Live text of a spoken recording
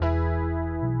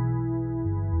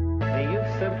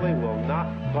simply will not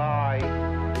buy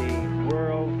the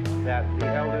world that the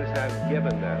elders have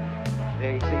given them.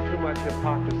 They see too much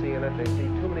hypocrisy in it. They see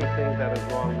too many things that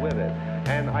are wrong with it.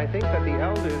 And I think that the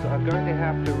elders are going to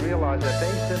have to realize that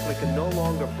they simply can no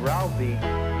longer browbeat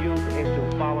youth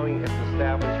into following its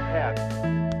established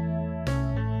path.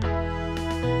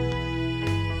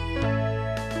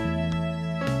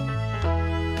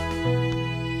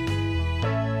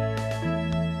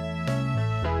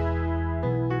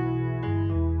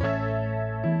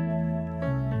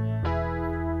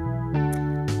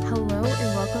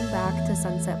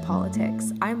 Sunset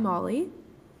Politics. I'm Molly.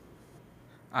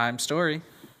 I'm Story.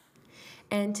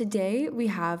 And today we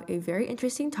have a very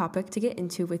interesting topic to get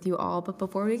into with you all. But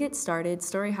before we get started,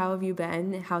 Story, how have you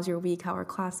been? How's your week? How are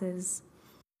classes?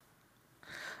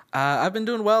 I've been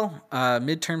doing well.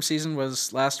 Midterm season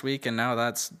was last week, and now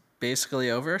that's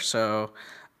basically over. So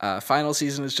final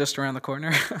season is just around the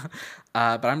corner.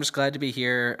 But I'm just glad to be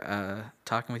here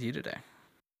talking with you today.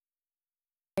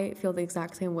 I feel the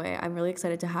exact same way. I'm really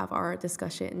excited to have our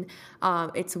discussion.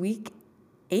 It's week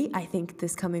 8, I think,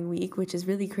 this coming week, which is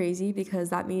really crazy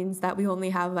because that means that we only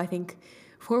have, I think,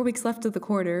 4 weeks left of the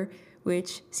quarter,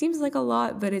 which seems like a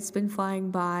lot, but it's been flying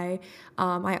by.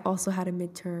 I also had a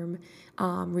midterm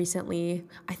recently.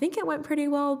 I think it went pretty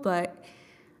well, but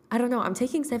I don't know. I'm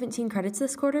taking 17 credits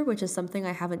this quarter, which is something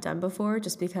I haven't done before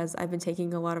just because I've been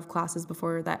taking a lot of classes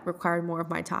before that required more of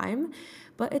my time.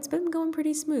 But it's been going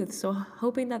pretty smooth, so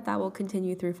hoping that that will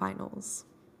continue through finals.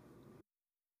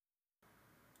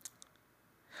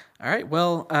 All right.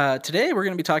 Well, today we're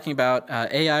going to be talking about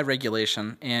AI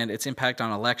regulation and its impact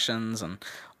on elections and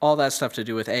all that stuff to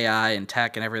do with AI and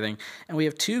tech and everything. And we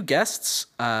have 2 guests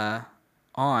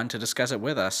on to discuss it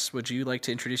with us. Would you like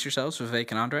to introduce yourselves,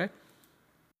 Vivek and Andre?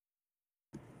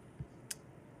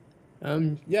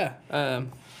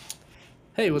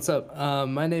 Hey, what's up?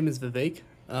 My name is Vivek.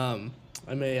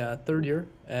 I'm a third year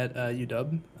at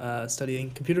UW,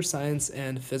 studying computer science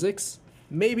and physics,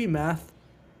 maybe math,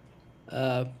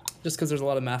 just because there's a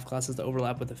lot of math classes that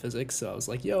overlap with the physics, so I was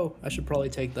like, yo, I should probably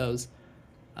take those.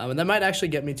 And that might actually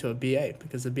get me to a BA,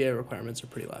 because the BA requirements are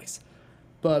pretty lax.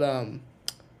 But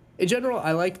in general,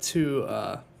 I like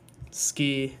to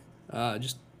ski,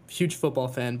 just huge football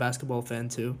fan, basketball fan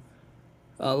too.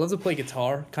 Love to play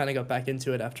guitar. Kind of got back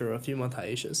into it after a few month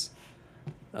hiatus.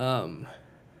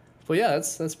 But yeah,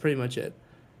 that's pretty much it.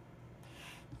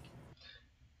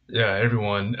 Yeah,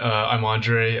 everyone. I'm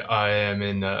Andre. I am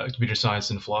in computer science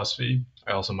and philosophy.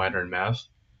 I also minor in math.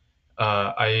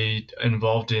 I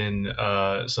involved in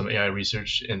some AI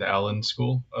research in the Allen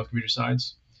School of Computer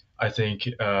Science. I think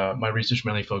my research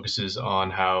mainly focuses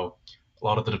on how a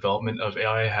lot of the development of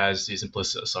AI has these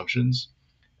implicit assumptions.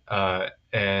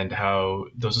 And how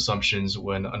those assumptions,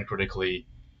 when uncritically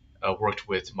worked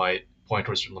with, might point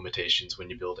towards certain limitations when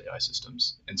you build AI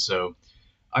systems. And so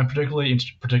I'm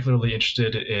particularly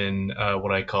interested in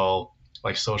what I call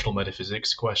like social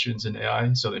metaphysics questions in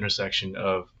AI. So the intersection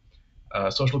of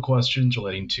social questions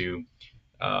relating to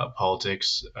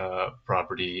politics,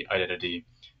 property, identity,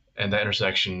 and that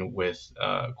intersection with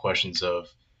questions of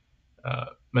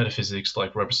metaphysics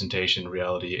like representation,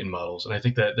 reality, and models. And I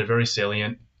think that they're very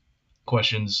salient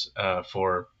questions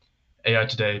for AI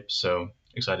today, so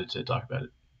excited to talk about it.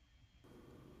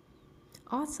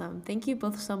 Awesome. Thank you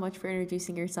both so much for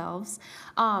introducing yourselves.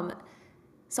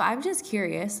 So I'm just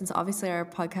curious, since obviously our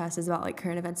podcast is about like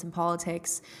current events and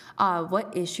politics,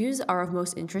 what issues are of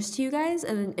most interest to you guys?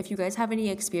 And then if you guys have any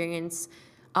experience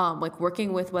like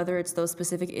working with whether it's those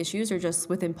specific issues or just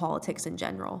within politics in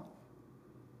general.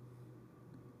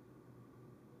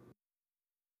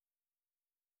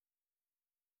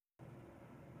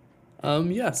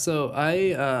 So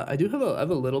I do have a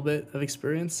little bit of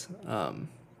experience.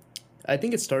 I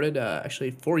think it started actually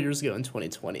 4 years ago in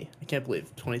 2020. I can't believe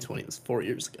 2020 was 4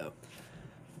 years ago.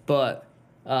 But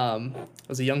I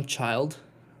was a young child.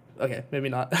 Okay, maybe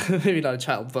not maybe not a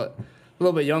child, but a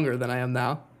little bit younger than I am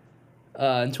now.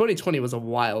 And 2020 was a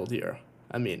wild year.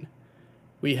 I mean,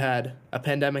 we had a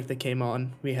pandemic that came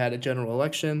on. We had a general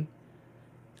election.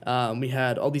 We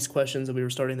had all these questions that we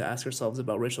were starting to ask ourselves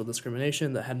about racial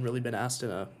discrimination that hadn't really been asked in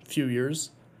a few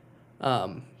years.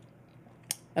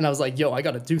 And I was like, yo, I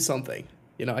got to do something.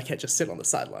 You know, I can't just sit on the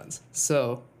sidelines.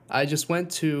 So I just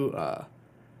went to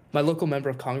my local member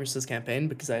of Congress's campaign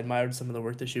because I admired some of the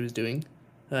work that she was doing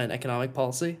in economic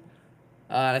policy.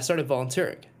 And I started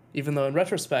volunteering, even though in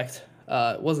retrospect,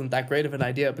 it wasn't that great of an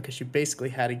idea because she basically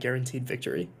had a guaranteed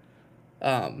victory.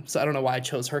 So I don't know why I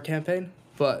chose her campaign,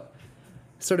 but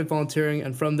started volunteering,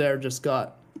 and from there just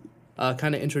got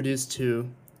kind of introduced to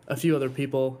a few other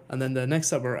people. And then the next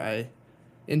summer, I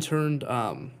interned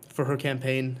for her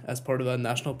campaign as part of a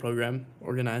national program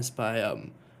organized by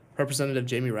Representative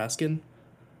Jamie Raskin.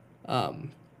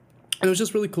 It was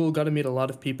just really cool. Got to meet a lot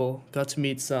of people. Got to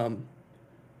meet some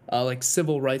like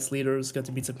civil rights leaders. Got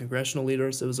to meet some congressional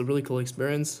leaders. It was a really cool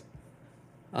experience.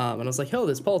 And I was like, "Hell,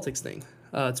 this politics thing,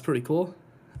 it's pretty cool."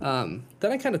 Then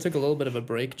I kind of took a little bit of a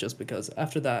break just because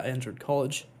after that I entered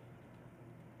college.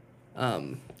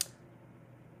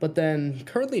 But then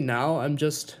currently now I'm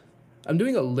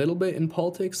doing a little bit in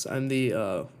politics. I'm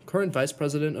the current vice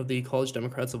president of the College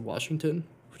Democrats of Washington,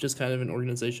 which is kind of an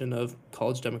organization of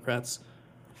college Democrats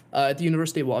at the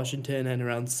University of Washington and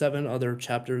around 7 other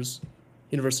chapters,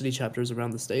 university chapters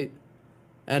around the state.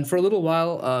 And for a little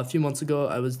while, a few months ago,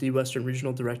 I was the Western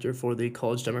Regional Director for the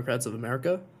College Democrats of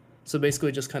America. So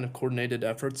basically just kind of coordinated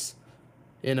efforts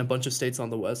in a bunch of states on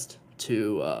the West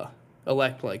to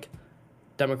elect like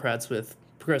Democrats with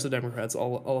progressive Democrats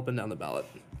all up and down the ballot.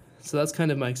 So that's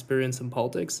kind of my experience in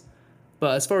politics.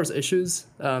 But as far as issues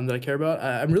that I care about,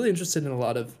 I'm really interested in a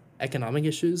lot of economic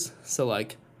issues. So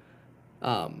like,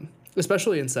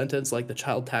 especially incentives like the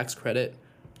child tax credit,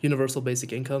 universal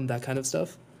basic income, that kind of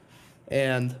stuff.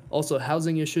 And also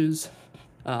housing issues,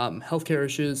 healthcare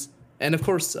issues, and of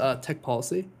course, tech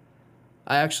policy.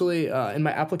 I actually, in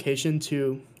my application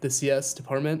to the CS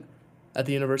department at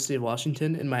the University of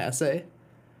Washington, in my essay,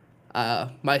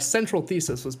 my central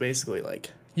thesis was basically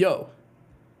like, yo,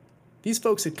 these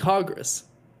folks in Congress,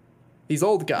 these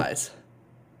old guys,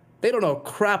 they don't know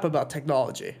crap about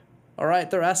technology. All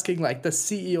right, they're asking like the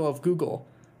CEO of Google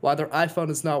why their iPhone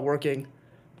is not working.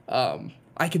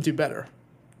 I can do better,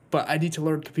 but I need to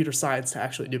learn computer science to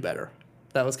actually do better.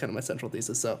 That was kind of my central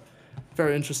thesis. So,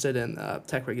 very interested in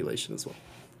tech regulation as well.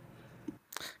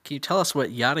 Can you tell us what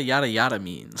yada yada yada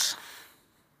means?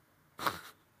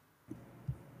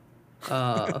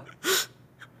 Yada,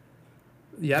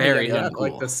 Very yada, uncool.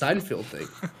 like the Seinfeld thing.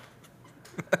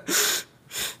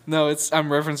 No, I'm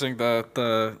referencing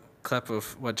the clip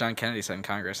of what John Kennedy said in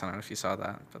Congress. I don't know if you saw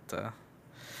that, but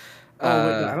Wait,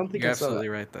 no, I don't think you're I saw absolutely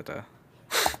that. right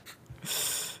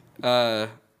that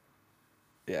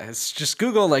yeah, it's just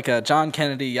Google like John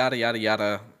Kennedy yada yada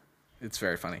yada. It's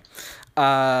very funny.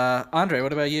 Andre,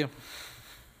 what about you?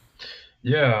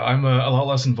 Yeah, I'm a lot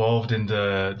less involved in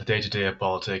the day-to-day of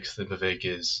politics than Vivek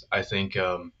is. I think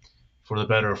for the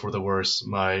better or for the worse,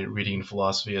 my reading in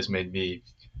philosophy has made me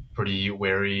pretty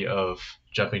wary of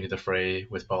jumping into the fray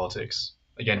with politics.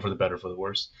 Again, for the better, for the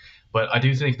worse. But I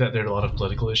do think that there are a lot of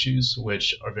political issues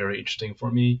which are very interesting for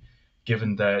me,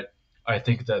 given that I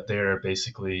think that they're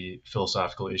basically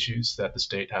philosophical issues that the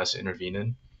state has to intervene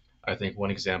in. I think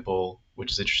one example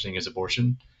which is interesting is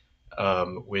abortion,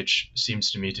 which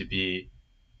seems to me to be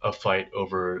a fight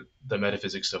over the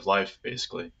metaphysics of life,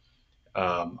 basically.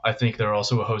 I think there are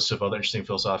also a host of other interesting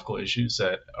philosophical issues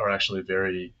that are actually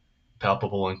very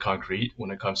palpable and concrete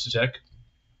when it comes to tech.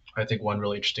 I think one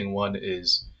really interesting one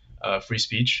is free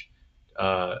speech.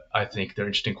 I think there are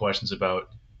interesting questions about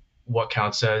what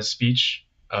counts as speech.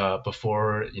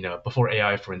 Before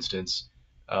AI, for instance,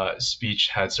 speech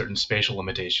had certain spatial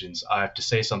limitations. I have to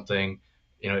say something.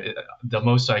 The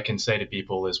most I can say to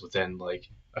people is within like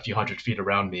a few hundred feet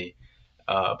around me.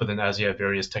 But then, as you have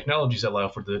various technologies that allow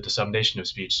for the dissemination of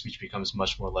speech, speech becomes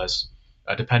much more or less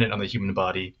dependent on the human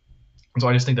body. And so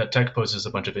I just think that tech poses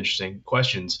a bunch of interesting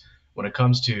questions when it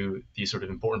comes to these sort of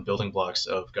important building blocks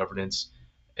of governance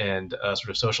and sort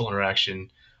of social interaction.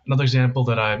 Another example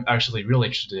that I'm actually really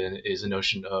interested in is the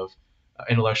notion of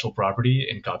intellectual property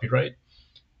and copyright.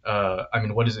 I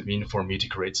mean, what does it mean for me to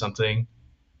create something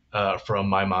from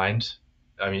my mind?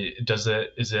 I mean, is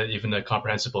it even a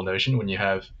comprehensible notion when you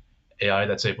have AI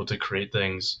that's able to create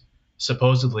things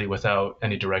supposedly without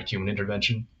any direct human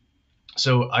intervention?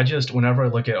 So whenever I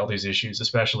look at all these issues,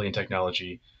 especially in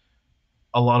technology,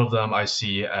 a lot of them I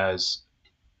see as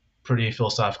pretty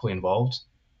philosophically involved.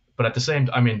 But at the same,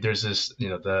 I mean, there's this,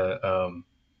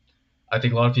 I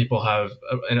think a lot of people have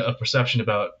a perception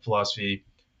about philosophy,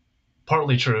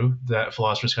 partly true, that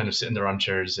philosophers kind of sit in their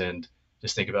armchairs and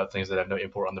just think about things that have no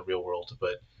import on the real world.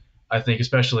 But I think,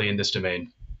 especially in this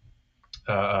domain,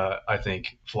 I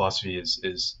think philosophy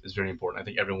is very important. I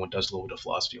think everyone does a little bit of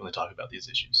philosophy when they talk about these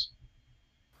issues.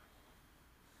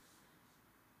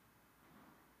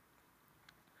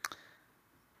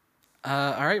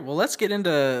 All right. Well, let's get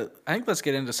into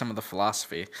some of the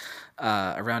philosophy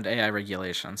around AI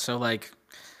regulation. So, like,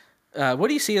 what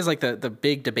do you see as like the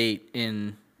big debate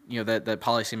in that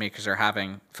policymakers are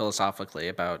having philosophically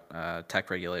about tech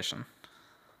regulation?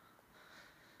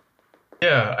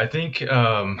 Yeah, I think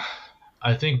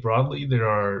broadly there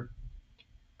are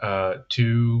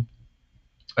two.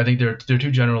 I think there are two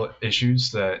general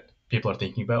issues that people are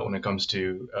thinking about when it comes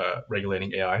to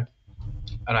regulating AI.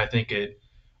 And I think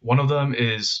one of them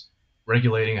is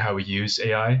regulating how we use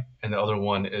AI, and the other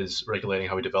one is regulating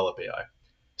how we develop AI.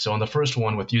 So on the first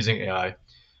one with using AI,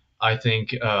 I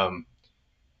think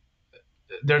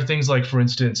there are things like, for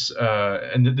instance,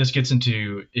 and this gets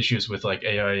into issues with like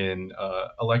AI in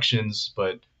elections,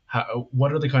 but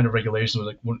what are the kind of regulations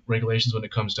when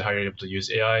it comes to how you're able to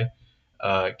use AI?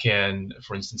 Can,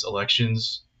 for instance,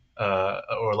 elections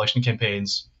or election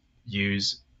campaigns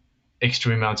use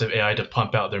extreme amounts of AI to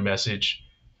pump out their message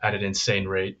at an insane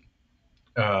rate?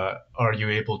 Are you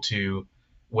able to,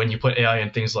 when you put AI in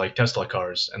things like Tesla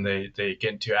cars and they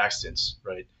get into accidents,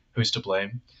 right? Who's to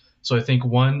blame? So I think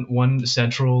one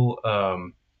central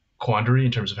quandary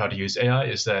in terms of how to use AI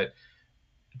is that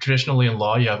traditionally in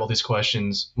law you have all these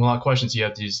questions. Well, not questions. You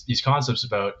have these concepts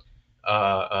about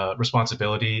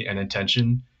responsibility and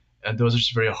intention, and those are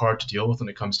just very hard to deal with when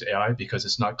it comes to AI because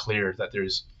it's not clear that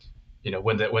there's,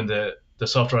 when the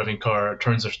self-driving car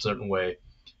turns a certain way,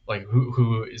 like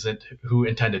who is it, who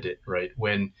intended it, right?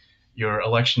 When your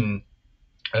election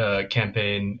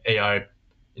campaign AI,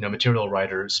 material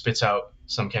writer spits out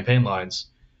some campaign lines,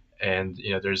 and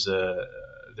there's a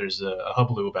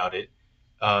hubbub about it.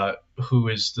 Who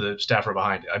is the staffer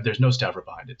behind it? There's no staffer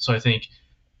behind it. So I think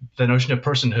the notion of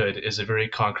personhood is a very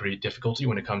concrete difficulty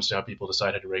when it comes to how people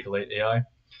decide how to regulate AI.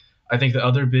 I think the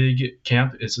other big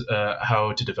camp is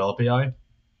how to develop AI.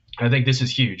 I think this is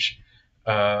huge.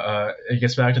 It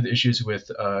gets back to the issues with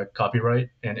copyright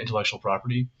and intellectual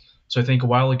property. So I think a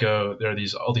while ago there are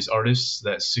all these artists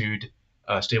that sued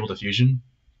Stable Diffusion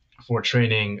for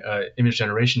training image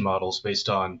generation models based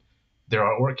on their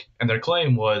artwork, and their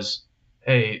claim was,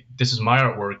 "Hey, this is my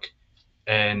artwork,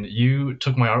 and you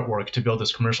took my artwork to build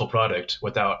this commercial product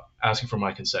without asking for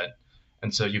my consent,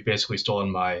 and so you've basically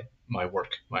stolen my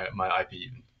work, my IP."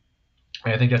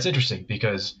 And I think that's interesting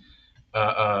because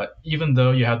even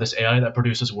though you have this AI that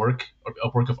produces a work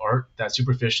of art that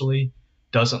superficially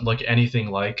doesn't look anything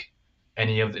like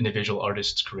any of the individual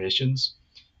artists' creations,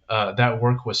 that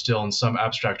work was still in some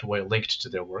abstract way linked to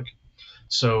their work.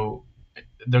 So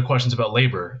there are questions about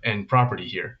labor and property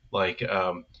here, like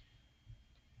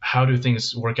how do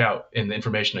things work out in the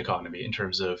information economy in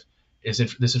terms of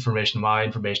this information my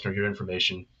information or your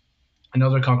information?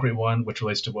 Another concrete one, which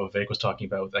relates to what Vivek was talking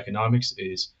about with economics,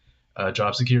 is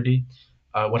job security.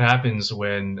 What happens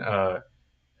when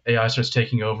AI starts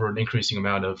taking over an increasing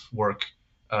amount of work,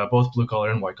 both blue collar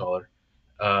and white collar?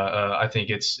 I think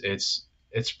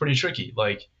it's pretty tricky.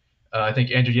 Like I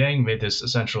think Andrew Yang made this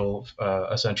essential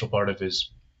part of his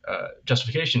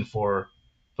justification for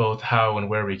both how and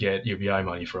where we get UBI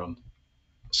money from.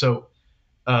 So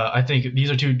I think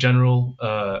these are two general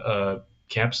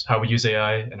camps: how we use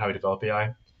AI and how we develop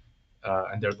AI,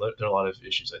 and there are a lot of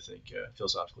issues I think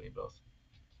philosophically in both.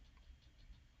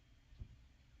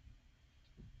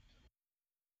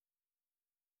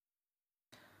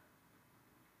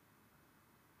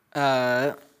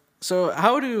 So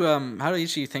how do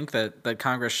each of you think that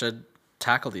Congress should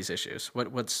tackle these issues?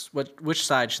 Which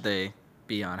side should they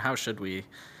be on? How should we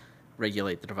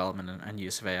regulate the development and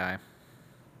use of AI?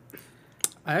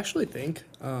 I actually think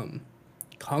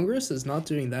Congress is not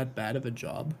doing that bad of a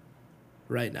job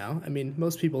right now. I mean,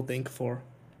 most people think for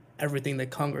everything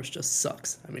that Congress just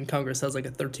sucks. I mean, Congress has like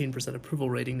a 13% approval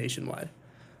rating nationwide.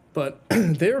 But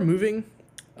they are moving,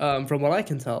 from what I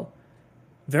can tell,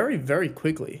 very, very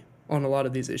quickly on a lot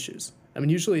of these issues. I mean,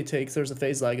 usually there's a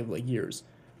phase lag of like years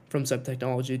from some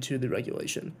technology to the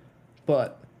regulation.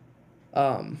 But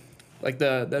like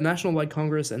the national-wide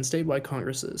Congress and statewide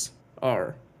Congresses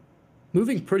are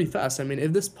moving pretty fast. I mean,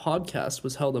 if this podcast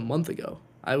was held a month ago,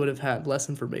 I would have had less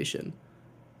information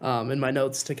in my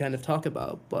notes to kind of talk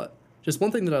about. But just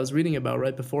one thing that I was reading about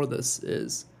right before this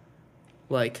is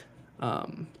like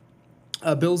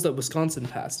bills that Wisconsin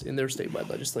passed in their statewide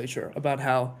legislature about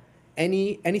how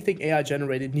anything AI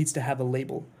generated needs to have a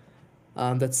label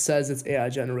that says it's AI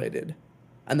generated,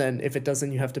 and then if it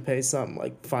doesn't, you have to pay some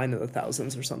like fine in the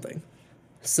thousands or something.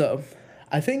 So,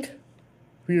 I think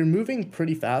we are moving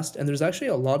pretty fast, and there's actually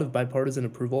a lot of bipartisan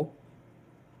approval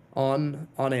on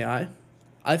AI.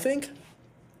 I think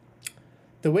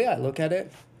the way I look at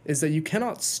it is that you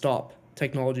cannot stop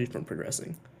technology from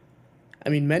progressing. I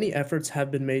mean, many efforts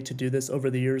have been made to do this over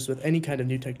the years with any kind of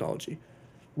new technology,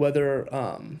 whether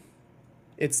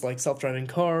it's like self-driving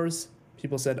cars.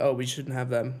 People said, oh, we shouldn't have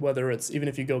them. Whether it's, even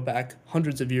if you go back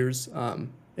hundreds of years,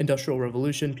 Industrial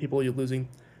Revolution, you're losing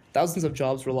thousands of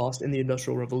jobs were lost in the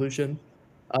Industrial Revolution.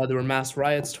 There were mass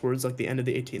riots towards like the end of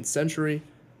the 18th century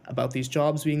about these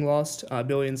jobs being lost.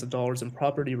 Billions of dollars in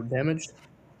property were damaged.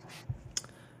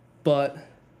 But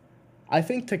I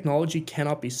think technology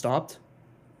cannot be stopped.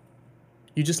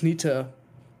 You just need to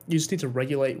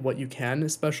regulate what you can,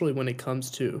 especially when it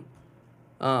comes to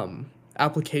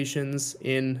applications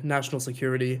in national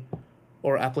security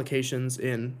or applications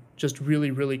in just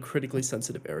really, really critically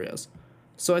sensitive areas.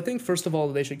 So I think first of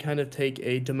all they should kind of take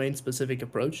a domain specific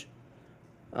approach,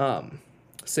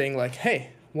 saying like,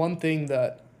 hey, one thing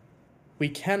that we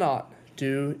cannot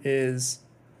do is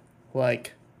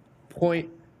like point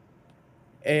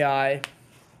AI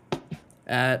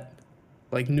at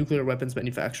like nuclear weapons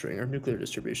manufacturing or nuclear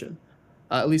distribution,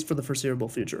 at least for the foreseeable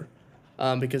future,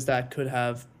 because that could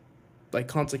have like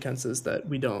consequences that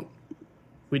we don't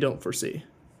foresee.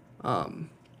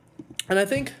 And I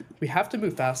think we have to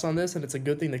move fast on this, and it's a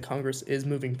good thing that Congress is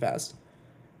moving fast,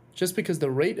 just because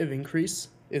the rate of increase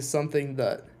is something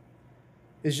that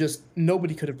is just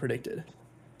nobody could have predicted.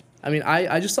 I mean,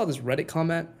 I just saw this Reddit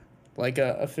comment like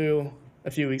a few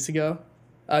weeks ago,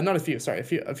 not a few, sorry, a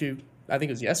few. I think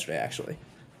it was yesterday actually,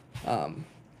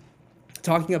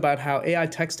 talking about how AI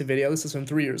text to video. This is from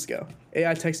 3 years ago.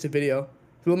 AI text to video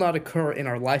will not occur in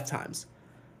our lifetimes,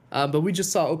 but we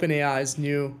just saw OpenAI's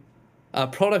new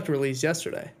product release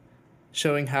yesterday,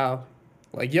 showing how,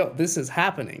 like, yo, this is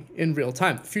happening in real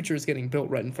time. The future is getting built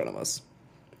right in front of us.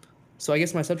 So I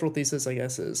guess my central thesis, I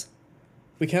guess, is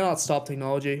we cannot stop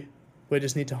technology. We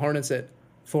just need to harness it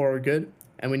for our good,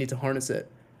 and we need to harness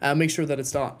it and make sure that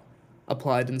it's not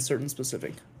applied in certain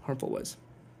specific harmful ways.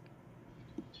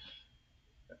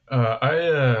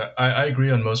 I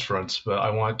agree on most fronts, but I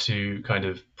want to kind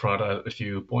of prod out a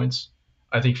few points.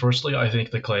 I think firstly, I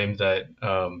think the claim that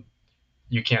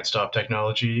you can't stop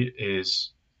technology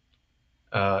is,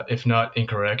 if not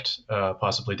incorrect,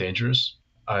 possibly dangerous.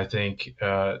 I think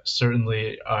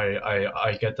certainly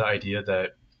I get the idea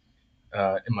that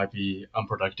it might be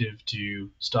unproductive to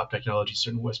stop technology in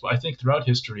certain ways, but I think throughout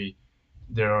history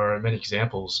there are many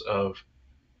examples of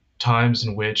times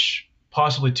in which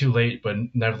possibly too late, but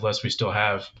nevertheless we still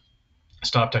have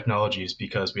stopped technologies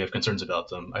because we have concerns about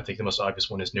them. I think the most obvious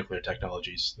one is nuclear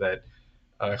technologies that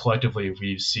collectively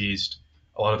we've seized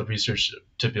a lot of the research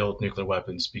to build nuclear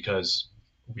weapons because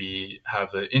we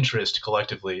have the interest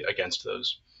collectively against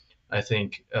those. I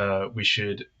think we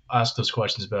should ask those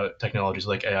questions about technologies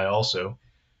like AI also.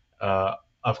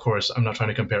 Of course, I'm not trying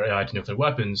to compare AI to nuclear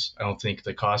weapons. I don't think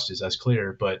the cost is as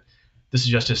clear, but this is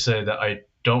just to say that I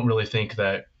don't really think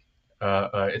that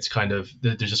it's kind of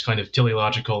there's just kind of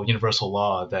teleological universal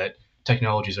law that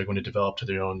technologies are going to develop to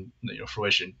their own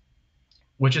fruition.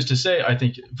 Which is to say, I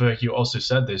think Vivek, you also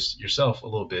said this yourself a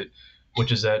little bit,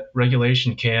 which is that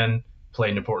regulation can play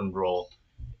an important role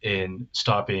in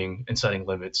stopping and setting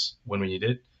limits when we need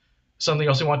it. Something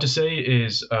else I want to say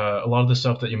is a lot of the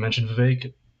stuff that you mentioned,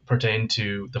 Vivek, pertain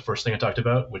to the first thing I talked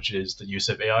about, which is the use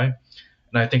of AI. And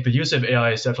I think the use of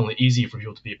AI is definitely easy for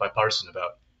people to be bipartisan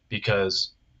about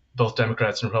because both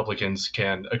Democrats and Republicans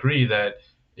can agree that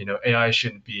AI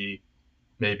shouldn't be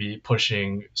maybe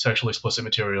pushing sexually explicit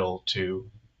material to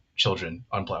children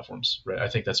on platforms, right? I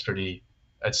think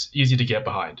that's easy to get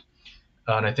behind.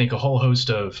 And I think a whole host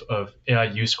of AI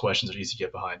use questions are easy to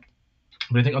get behind.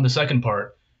 But I think on the second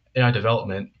part, AI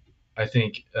development, I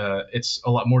think it's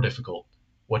a lot more difficult.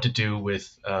 What to do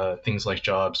with things like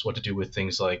jobs, what to do with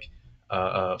things like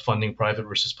funding private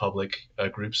versus public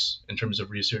groups in terms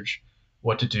of research,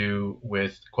 what to do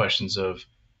with questions of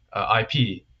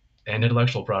IP and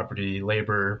intellectual property,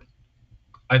 labor.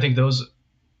 I think those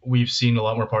we've seen a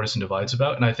lot more partisan divides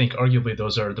about, and I think arguably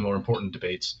those are the more important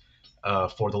debates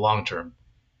for the long term.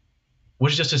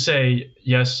 Which is just to say,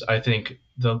 yes, I think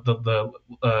the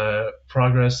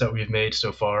progress that we've made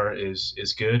so far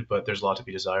is good, but there's a lot to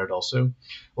be desired also.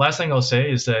 Last thing I'll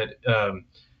say is that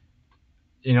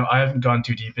I haven't gone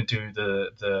too deep into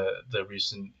the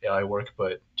recent AI work,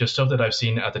 but just stuff that I've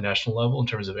seen at the national level in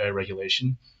terms of AI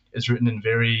regulation is written in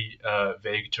very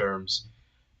vague terms,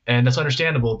 and that's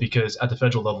understandable because at the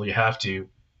federal level you have to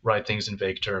write things in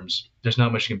vague terms. There's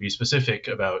not much you can be specific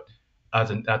about at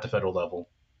the federal level.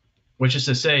 Which is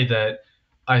to say that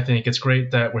I think it's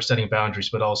great that we're setting boundaries,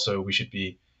 but also we should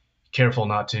be careful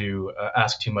not to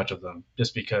ask too much of them,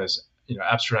 just because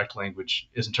abstract language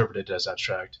is interpreted as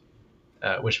abstract,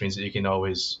 which means that you can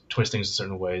always twist things in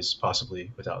certain ways,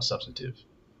 possibly without substantive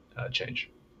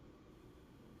change.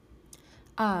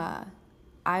 I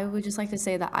would just like to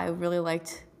say that I really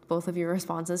liked both of your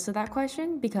responses to that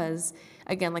question because,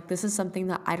 again, like this is something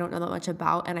that I don't know that much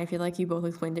about, and I feel like you both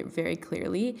explained it very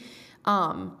clearly.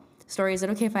 Story, is it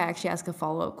okay if I actually ask a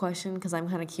follow-up question? Because I'm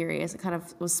kind of curious. It kind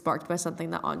of was sparked by something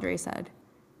that Andre said.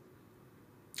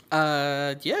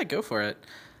 Yeah, go for it.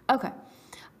 Okay.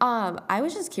 I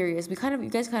was just curious. You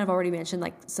guys kind of already mentioned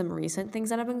like some recent things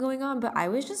that have been going on, but I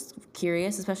was just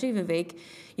curious, especially Vivek.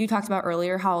 You talked about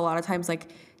earlier how a lot of times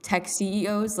like tech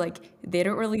CEOs like they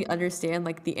don't really understand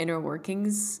like the inner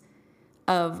workings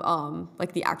of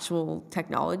like the actual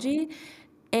technology.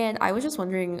 And I was just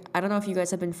wondering, I don't know if you guys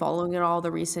have been following at all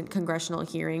the recent congressional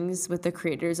hearings with the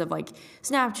creators of like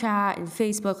Snapchat and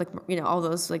Facebook, like all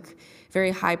those like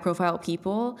very high profile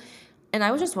people. And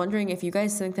I was just wondering if you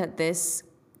guys think that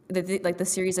like the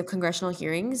series of congressional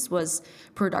hearings was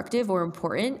productive or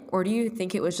important, or do you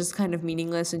think it was just kind of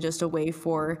meaningless and just a way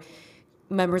for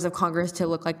members of Congress to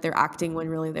look like they're acting when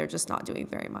really they're just not doing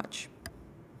very much?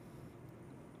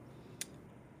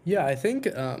 Yeah, I think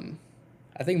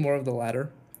more of the latter,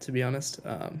 to be honest.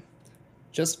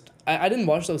 I didn't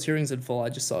watch those hearings in full. I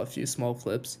just saw a few small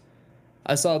clips.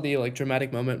 I saw the like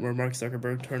dramatic moment where Mark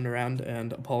Zuckerberg turned around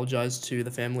and apologized to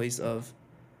the families of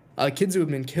kids who have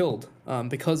been killed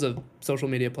because of social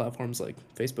media platforms like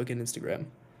Facebook and Instagram.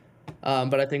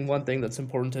 But I think one thing that's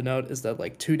important to note is that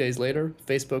like 2 days later,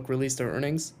 Facebook released their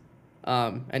earnings,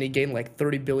 and he gained like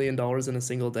 $30 billion in a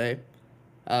single day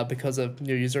because of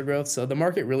new user growth. So the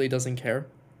market really doesn't care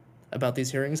about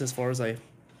these hearings, as far as I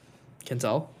can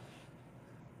tell.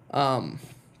 And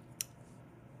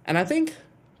I think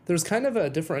there's kind of a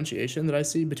differentiation that I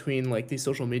see between like these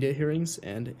social media hearings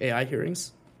and AI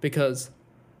hearings, because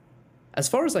as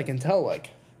far as I can tell, like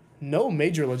no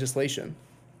major legislation,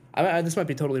 this might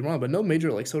be totally wrong, but no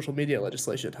major like social media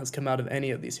legislation has come out of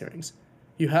any of these hearings.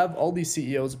 You have all these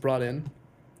CEOs brought in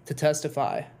to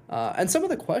testify, and some of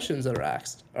the questions that are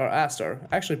asked are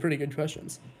actually pretty good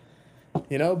questions,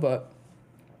 but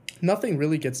nothing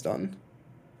really gets done,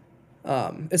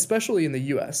 especially in the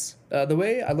U.S. The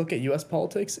way I look at U.S.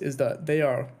 politics is that they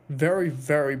are very,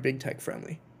 very big tech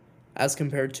friendly as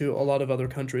compared to a lot of other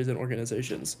countries and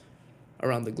organizations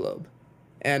around the globe.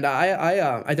 And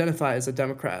I identify as a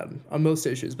Democrat on most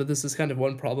issues, but this is kind of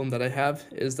one problem that I have,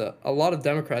 is that a lot of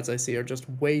Democrats I see are just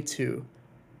way too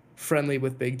friendly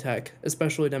with big tech,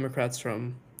 especially Democrats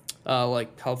from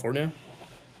like California.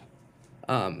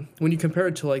 When you compare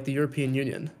it to like the European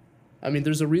Union, I mean,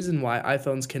 there's a reason why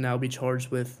iPhones can now be charged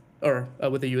with a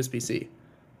USB-C.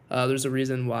 There's a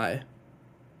reason why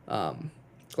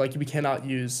like we cannot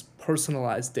use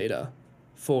personalized data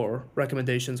for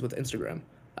recommendations with Instagram.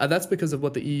 That's because of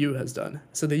what the EU has done.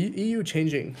 So the EU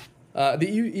changing, the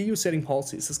EU setting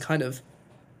policies has kind of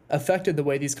affected the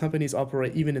way these companies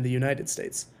operate even in the United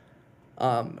States.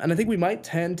 And I think we might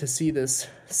tend to see this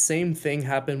same thing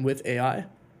happen with AI.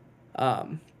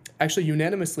 Actually,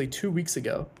 unanimously 2 weeks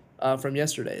ago, from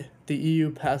yesterday, the EU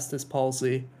passed this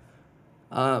policy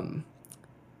that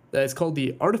is called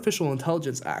the Artificial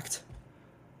Intelligence Act,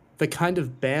 that kind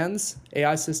of bans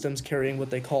AI systems carrying what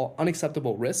they call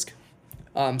unacceptable risk.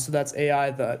 So that's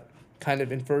AI that kind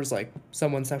of infers like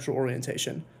someone's sexual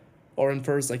orientation or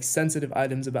infers like sensitive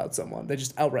items about someone. They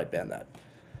just outright ban that.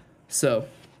 So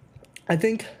I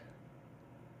think,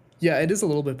 yeah, it is a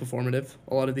little bit performative,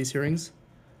 a lot of these hearings.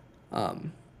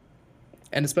 And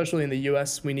especially in the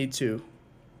US, we need to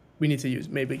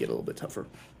maybe get a little bit tougher.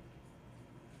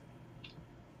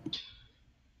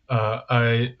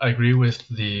 I agree with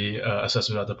the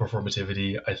assessment about the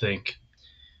performativity.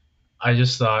 I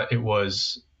just thought it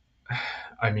was,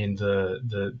 I mean,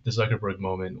 the Zuckerberg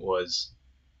moment was,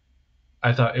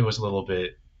 I thought it was a little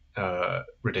bit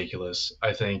ridiculous.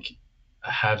 I think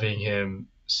having him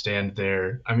stand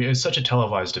there, I mean, it's such a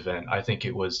televised event. I think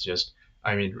it was just,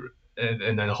 I mean,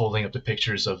 and then holding up the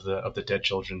pictures of the dead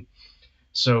children.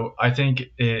 So I think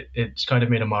it kind of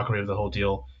made a mockery of the whole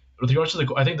deal. With regards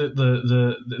to I think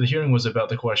the hearing was about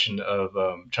the question of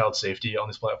child safety on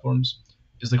these platforms.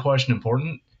 Is the question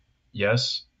important?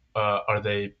 Yes. Are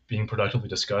they being productively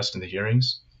discussed in the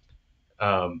hearings?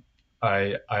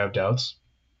 I have doubts.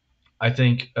 I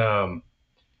think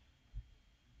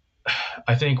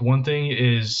I think one thing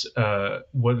is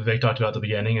what Vivek talked about at the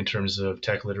beginning in terms of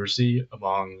tech literacy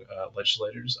among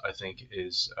legislators. I think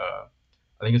it's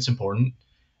important.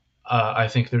 I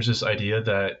think there's this idea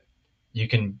that you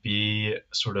can be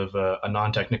sort of a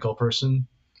non-technical person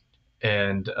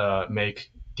and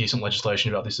make decent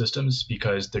legislation about these systems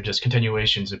because they're just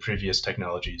continuations of previous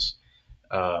technologies.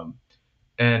 Um,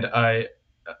 and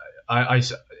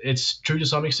it's true to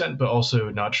some extent, but also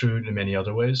not true in many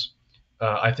other ways.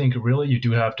 I think really you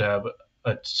do have to have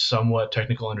a somewhat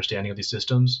technical understanding of these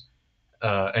systems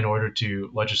in order to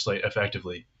legislate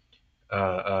effectively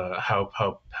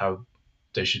how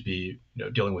they should be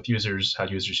dealing with users, how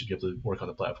users should be able to work on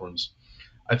the platforms.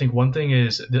 I think one thing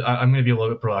is I'm going to be a little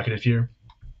bit provocative here,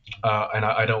 and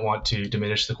I don't want to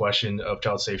diminish the question of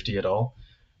child safety at all.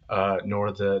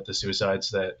 nor the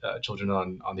suicides that children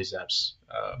on these apps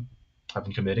have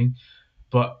been committing.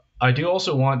 But I do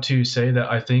also want to say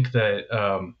that I think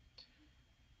that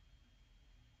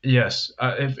yes,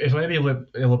 if maybe a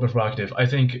little bit provocative, I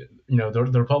think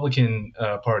the Republican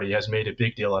Party has made a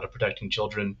big deal out of protecting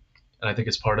children, and I think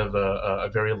it's part of a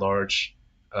very large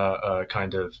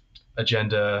kind of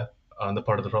agenda on the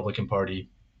part of the Republican Party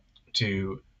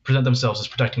to present themselves as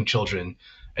protecting children,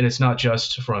 and it's not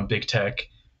just from big tech;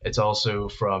 it's also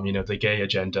from the gay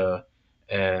agenda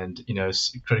and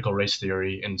critical race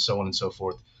theory and so on and so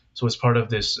forth. So it's part of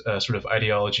this sort of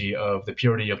ideology of the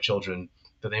purity of children,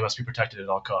 that they must be protected at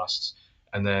all costs.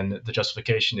 And then the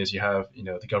justification is you have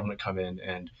the government come in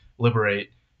and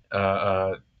liberate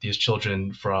these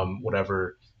children from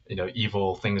whatever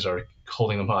evil things are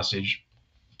holding them hostage.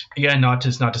 Again, not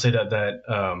to say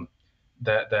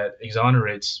that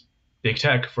exonerates big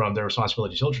tech from their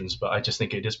responsibility to children, but I just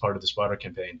think it is part of this broader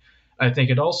campaign. I think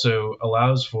it also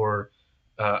allows for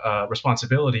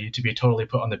responsibility to be totally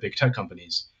put on the big tech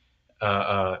companies.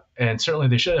 And certainly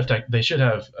they should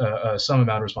have some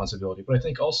amount of responsibility. But I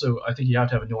think you have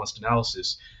to have a nuanced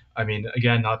analysis. I mean,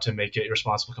 again, not to make it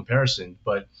irresponsible comparison,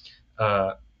 but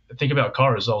think about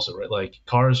cars also, right? Like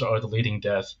cars are the leading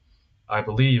death, I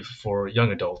believe, for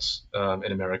young adults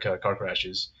in America, car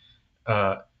crashes.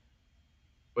 Uh,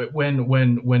 when a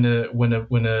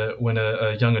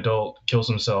young adult kills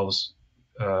themselves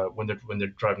when they're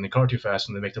driving the car too fast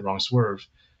and they make the wrong swerve,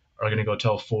 are going to go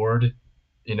tell Ford,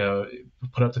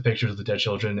 put up the pictures of the dead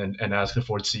children and ask the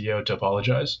Ford CEO to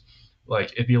apologize?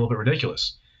 Like, it'd be a little bit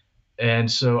ridiculous.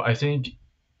 And so I think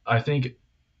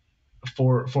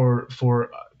for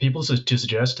people to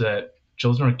suggest that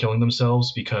children are killing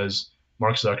themselves because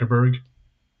Mark Zuckerberg,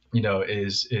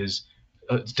 is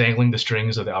dangling the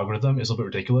strings of the algorithm is a little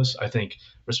bit ridiculous. I think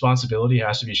responsibility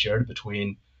has to be shared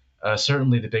between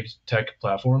certainly the big tech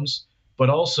platforms, but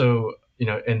also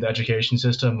in the education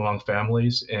system among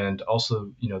families and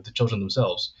also the children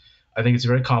themselves. I think it's a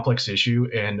very complex issue,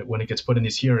 and when it gets put in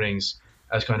these hearings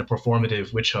as kind of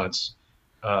performative witch hunts,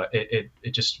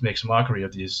 it just makes mockery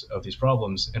of these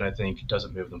problems, and I think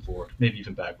doesn't move them forward, maybe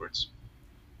even backwards.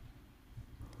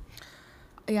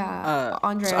 Yeah,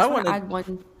 Andre, So I I just want to wanted add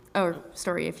one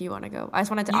story if you want to go. I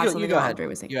just wanted to you add go, something you to go what ahead. Andre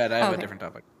was saying. You ahead. I have a Okay. different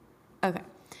topic. Okay.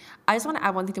 I just want to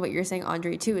add one thing to what you're saying,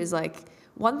 Andre, too, is like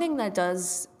one thing that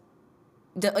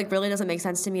really doesn't make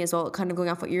sense to me as well, kind of going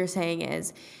off what you're saying,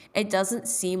 is it doesn't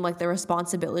seem like the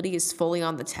responsibility is fully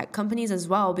on the tech companies as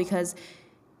well, because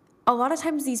a lot of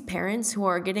times these parents who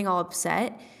are getting all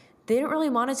upset, they don't really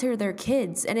monitor their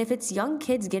kids. And if it's young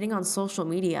kids getting on social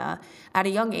media at a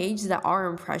young age that are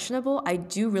impressionable, I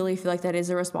do really feel like that is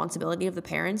a responsibility of the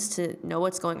parents to know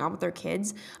what's going on with their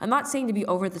kids. I'm not saying to be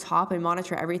over the top and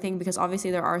monitor everything, because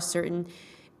obviously there are certain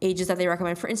ages that they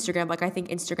recommend for Instagram. Like, I think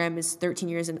Instagram is 13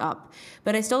 years and up.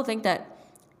 But I still think that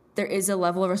there is a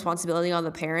level of responsibility on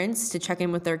the parents to check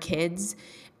in with their kids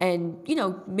and,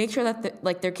 make sure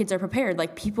that their kids are prepared.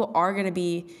 Like, people are going to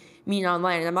be mean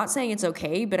online. And I'm not saying it's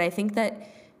okay, but I think that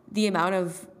the amount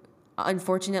of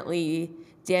unfortunately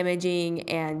damaging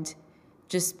and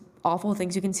just awful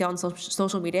things you can see on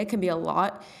social media can be a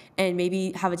lot and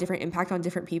maybe have a different impact on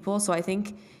different people. So I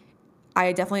think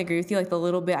I definitely agree with you. Like, the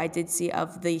little bit I did see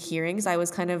of the hearings, I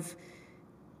was kind of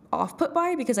off put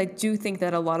by, because I do think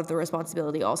that a lot of the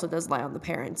responsibility also does lie on the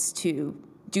parents to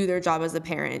do their job as a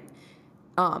parent,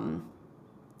 and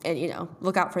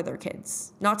look out for their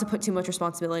kids. Not to put too much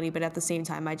responsibility, but at the same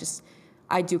time,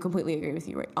 I do completely agree with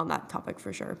you on that topic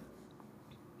for sure.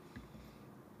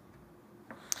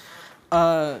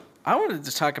 I wanted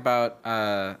to talk about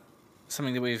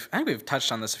something that I think we've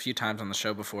touched on this a few times on the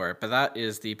show before, but that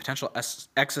is the potential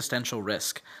existential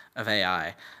risk of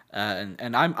AI.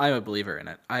 And I'm a believer in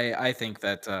it. I think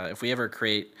that if we ever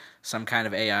create some kind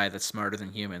of AI that's smarter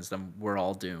than humans, then we're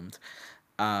all doomed.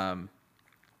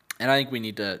 And I think we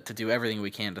need to do everything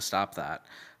we can to stop that.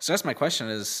 So that's my question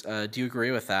is, do you agree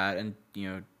with that? And,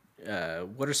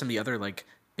 what are some of the other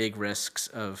big risks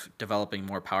of developing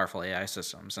more powerful AI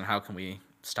systems, and how can we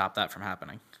stop that from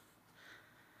happening?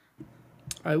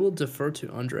 I will defer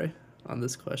to Andre on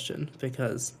this question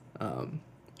because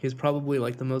he's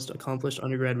probably the most accomplished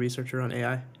undergrad researcher on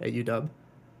AI at UW.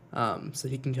 So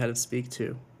he can kind of speak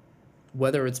to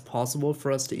whether it's possible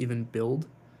for us to even build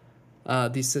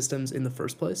these systems in the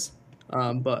first place.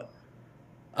 But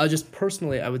just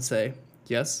personally, I would say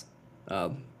yes,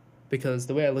 because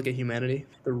the way I look at humanity,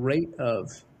 the rate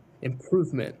of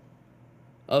improvement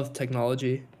of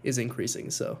technology is increasing.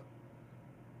 So,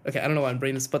 okay, I don't know why I'm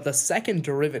bringing this, but the second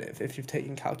derivative, if you've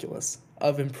taken calculus,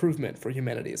 of improvement for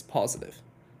humanity is positive.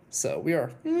 So we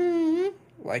are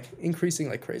like increasing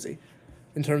like crazy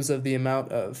in terms of the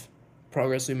amount of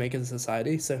progress we make as a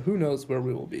society. So who knows where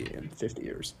we will be in 50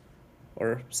 years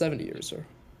or 70 years or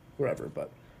wherever.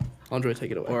 But Andre,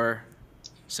 take it away. Or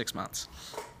 6 months.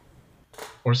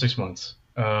 Or 6 months.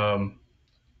 Thank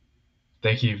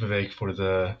you, Vivek, for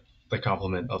the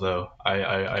compliment. Although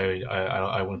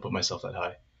I wouldn't put myself that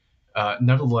high.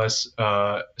 Nevertheless,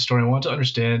 Story, I want to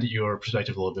understand your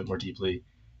perspective a little bit more deeply.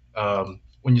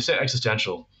 When you say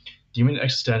existential, do you mean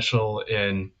existential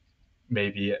in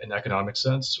maybe an economic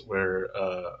sense, where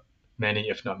many,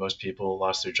 if not most people,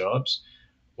 lost their jobs,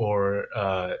 or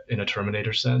in a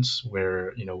Terminator sense,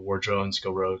 where war drones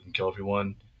go rogue and kill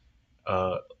everyone?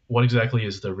 Uh, what exactly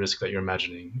is the risk that you're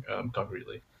imagining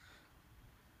concretely?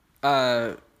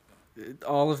 Uh,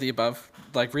 all of the above,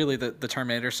 like really the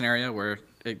Terminator scenario where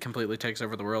it completely takes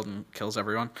over the world and kills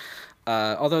everyone.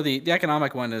 Although the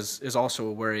economic one is also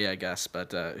a worry, I guess.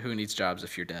 But who needs jobs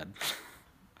if you're dead?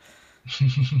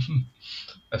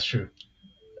 That's true.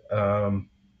 Um,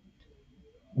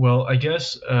 well, I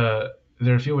guess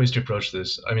there are a few ways to approach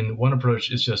this. I mean, one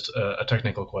approach is just a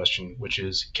technical question, which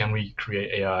is, can we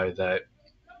create AI that,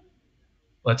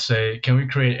 let's say, can we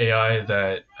create AI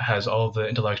that has all the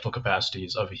intellectual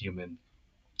capacities of a human,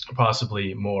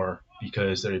 possibly more,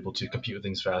 because they're able to compute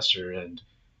things faster and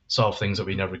solve things that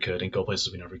we never could and go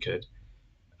places we never could.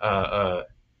 Uh, uh,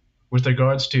 with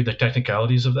regards to the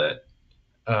technicalities of that,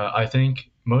 I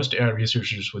think most AI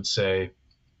researchers would say,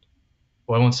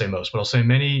 well, I won't say most, but I'll say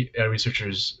many AI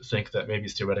researchers think that maybe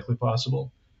it's theoretically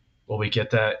possible. Will we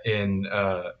get that in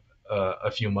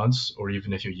a few months or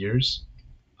even a few years?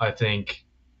 I think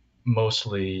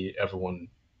mostly everyone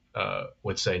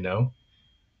would say no.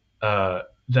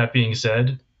 That being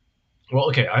said, well,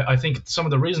 okay, I think some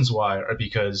of the reasons why are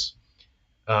because,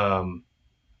 um,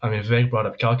 I mean, Vivek brought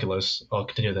up calculus. I'll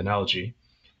continue the analogy.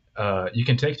 You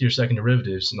can take your second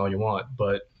derivatives and all you want,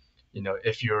 but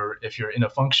if you're in a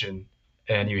function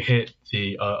and you hit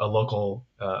the a local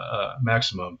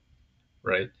maximum,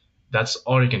 right? That's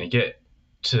all you're going to get.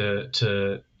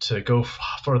 To go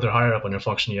further higher up on your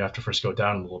function, you have to first go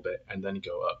down a little bit and then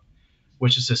go up.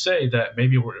 Which is to say that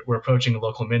maybe we're approaching a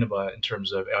local minima in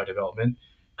terms of AI development.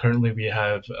 Currently, we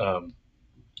have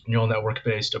neural network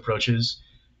based approaches,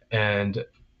 and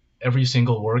every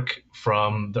single work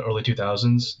from the early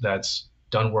 2000s that's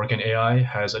done work in AI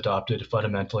has adopted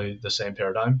fundamentally the same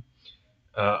paradigm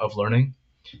of learning.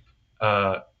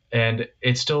 Uh, and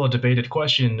it's still a debated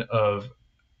question of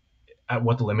at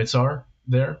what the limits are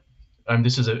there.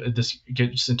 This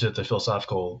gets into the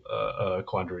philosophical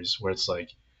quandaries where it's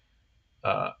like,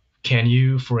 uh, can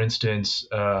you, for instance,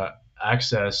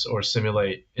 access or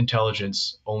simulate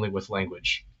intelligence only with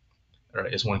language?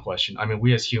 Right, is one question. I mean,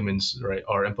 we as humans, right,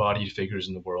 are embodied figures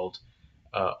in the world.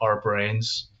 Our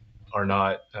brains are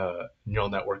not neural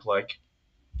network like.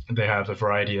 They have a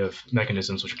variety of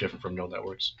mechanisms which are different from neural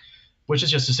networks. Which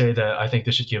is just to say that I think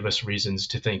this should give us reasons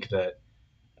to think that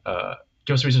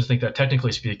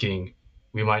technically speaking,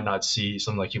 we might not see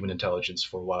something like human intelligence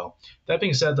for a while. That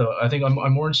being said, though, I think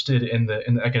I'm more interested in the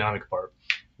economic part,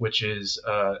 which is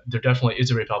there definitely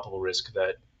is a very palpable risk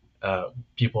that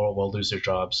people will lose their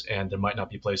jobs, and there might not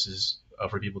be places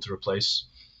for people to replace.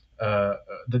 That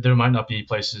there might not be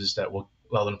places that will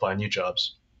allow them to find new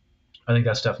jobs. I think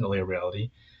that's definitely a reality.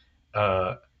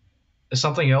 Uh,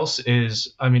 Something else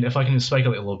is, I mean, if I can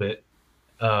speculate a little bit,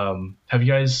 have you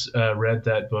guys read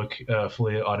that book,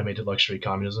 Fully Automated Luxury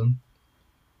Communism,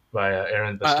 by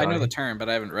Aaron I know the Bastani? term, but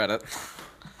I haven't read it.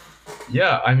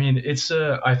 Yeah, I mean,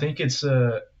 I think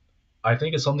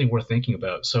it's something worth thinking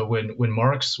about. So when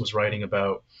Marx was writing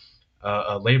about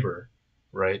labor,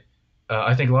 right?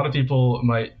 I think a lot of people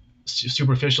might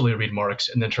superficially read Marx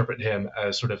and interpret him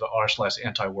as sort of an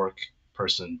r/anti-work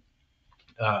person.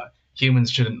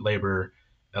 Humans shouldn't labor.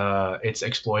 It's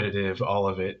exploitative, all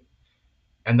of it.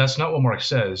 And that's not what Marx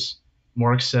says.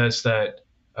 Marx says that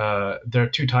there are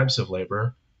two types of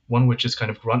labor. One which is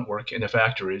kind of grunt work in the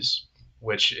factories,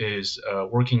 which is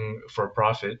working for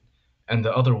profit, and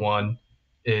the other one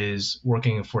is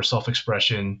working for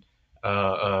self-expression,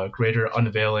 greater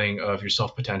unveiling of your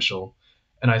self-potential.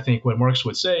 And I think what Marx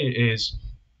would say is,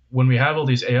 when we have all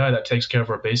these AI that takes care of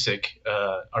our basic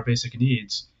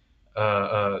needs,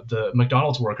 the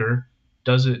McDonald's worker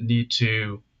doesn't need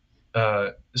to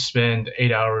spend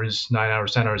 8 hours, 9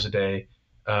 hours, 10 hours a day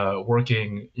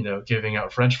working, giving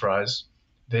out French fries.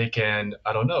 They can,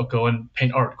 I don't know, go and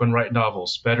paint art, go and write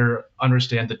novels, better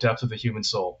understand the depth of the human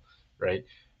soul, right?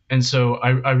 And so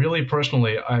I really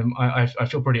personally, I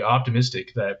feel pretty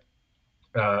optimistic that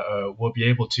we'll be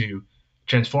able to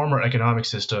transform our economic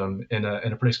system in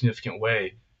a pretty significant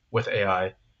way with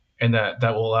AI, and that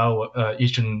will allow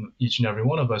each and every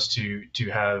one of us to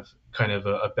have kind of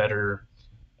a better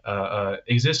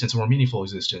existence, a more meaningful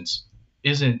existence,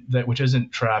 which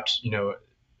isn't trapped,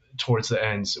 towards the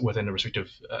ends within a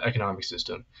restrictive economic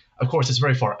system. Of course, it's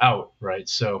very far out, right?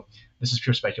 So this is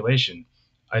pure speculation.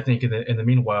 I think in the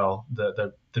meanwhile,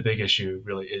 the big issue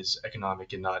really is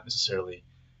economic and not necessarily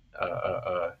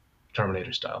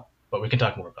Terminator style. But we can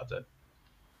talk more about that.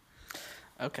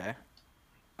 Okay.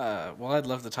 Well, I'd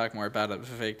love to talk more about it.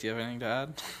 Vivek, do you have anything to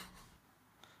add?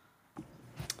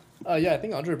 Yeah, I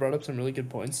think Andre brought up some really good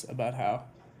points about how,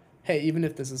 hey, even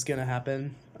if this is going to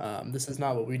happen, this is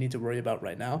not what we need to worry about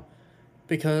right now.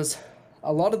 Because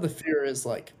a lot of the fear is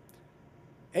like,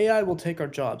 AI will take our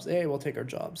jobs, AI will take our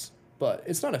jobs. But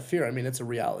it's not a fear, I mean, it's a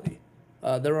reality.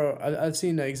 I've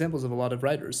seen examples of a lot of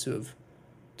writers who have,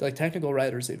 like technical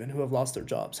writers even, who have lost their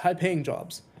jobs, high paying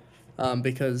jobs,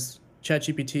 because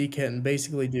ChatGPT can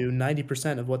basically do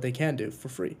 90% of what they can do for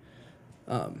free.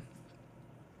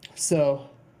 So,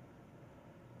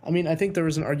 I mean, I think there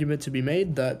is an argument to be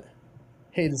made that,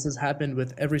 hey, this has happened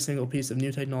with every single piece of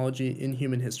new technology in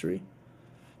human history.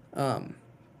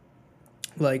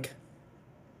 Like,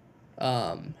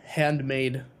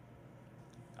 handmade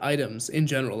items in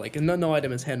general. Like, no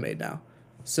item is handmade now.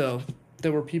 So,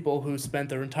 there were people who spent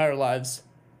their entire lives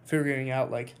figuring out,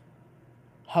 like,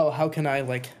 how can I,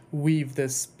 like, weave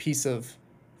this piece of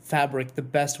fabric the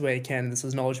best way I can. This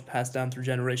is knowledge passed down through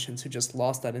generations who just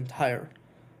lost that entire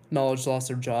knowledge, lost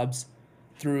their jobs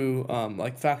through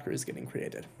like factories getting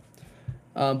created.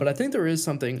 But I think there is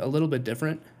something a little bit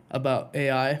different about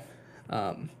AI,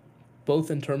 both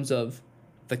in terms of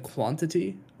the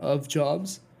quantity of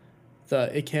jobs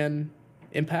that it can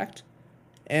impact,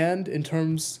 and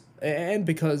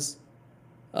because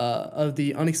of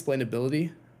the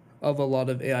unexplainability of a lot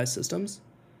of AI systems.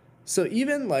 So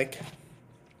even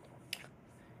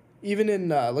in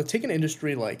let's take an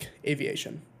industry like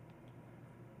aviation.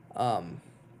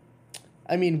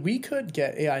 I mean, we could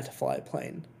get AI to fly a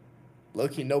plane,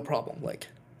 low-key, no problem. Like,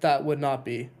 that would not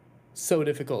be so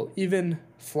difficult. Even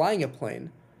flying a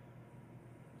plane,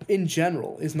 in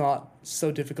general, is not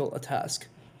so difficult a task.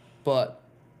 But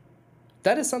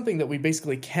that is something that we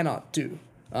basically cannot do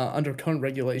under current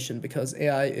regulation because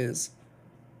AI is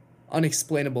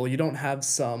unexplainable. You don't have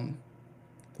some,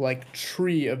 like,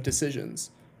 tree of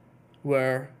decisions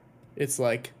where it's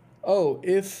like, oh,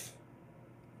 if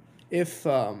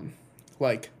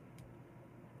like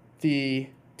the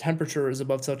temperature is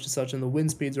above such and such and the wind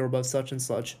speeds are above such and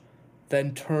such,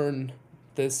 then turn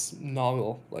this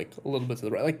nozzle like a little bit to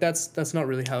the right. Like that's not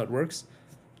really how it works.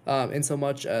 In so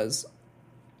much as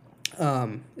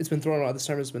it's been thrown out, this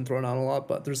term has been thrown out a lot,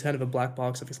 but there's kind of a black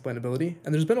box of explainability,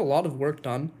 and there's been a lot of work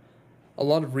done, a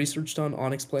lot of research done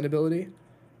on explainability,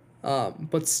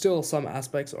 but still some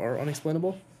aspects are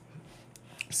unexplainable.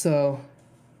 So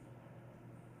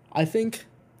I think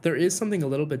there is something a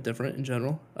little bit different in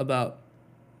general about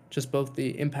just both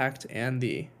the impact and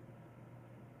the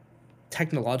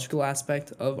technological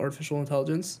aspect of artificial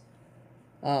intelligence.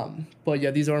 But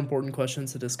yeah, these are important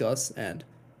questions to discuss, and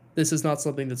this is not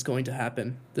something that's going to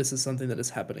happen. This is something that is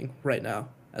happening right now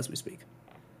as we speak.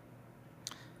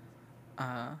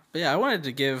 But yeah, I wanted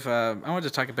to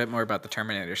talk a bit more about the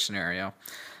Terminator scenario.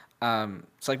 So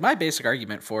like my basic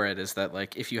argument for it is that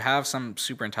like if you have some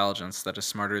super intelligence that is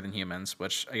smarter than humans,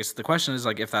 which I guess the question is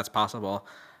like if that's possible,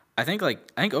 I think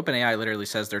OpenAI literally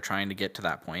says they're trying to get to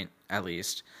that point at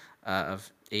least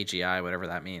of AGI, whatever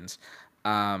that means.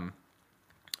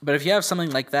 But if you have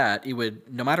something like that, it would,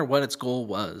 no matter what its goal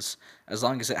was, as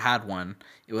long as it had one,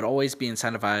 it would always be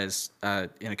incentivized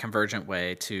in a convergent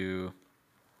way to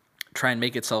try and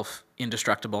make itself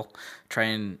indestructible, try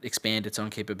and expand its own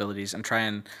capabilities, and try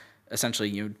and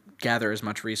essentially gather as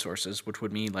much resources, which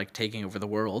would mean like taking over the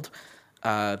world.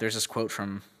 There's this quote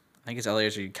from, I think it's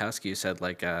Eliezer Yudkowsky, who said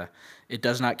like, it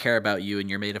does not care about you and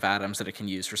you're made of atoms that it can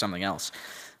use for something else.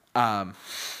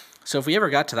 So if we ever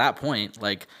got to that point,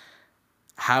 like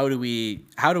how do we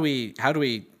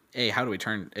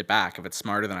turn it back if it's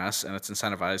smarter than us and it's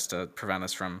incentivized to prevent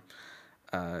us from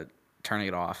turning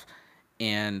it off?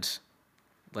 And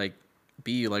like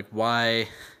B, like why,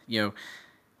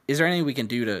 is there anything we can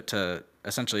do to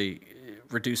essentially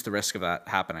reduce the risk of that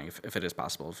happening if it is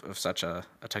possible of such a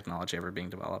technology ever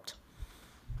being developed?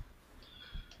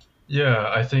 Yeah,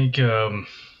 I think a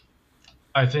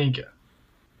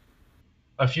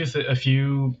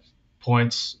few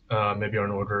points maybe are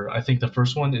in order. I think the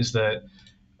first one is that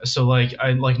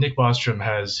like Nick Bostrom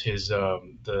has his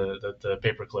the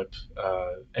paperclip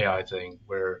AI thing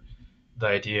where the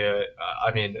idea,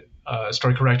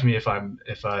 start correct me if I'm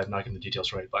not getting the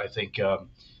details right, but I think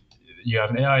you have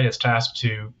an AI that's tasked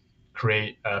to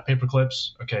create paper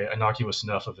clips. Okay, innocuous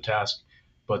enough of a task,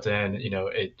 but then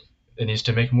it needs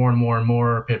to make more and more and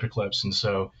more paper clips, and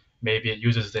so maybe it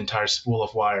uses the entire spool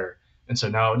of wire, and so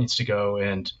now it needs to go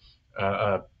and uh,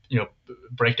 uh,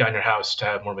 break down your house to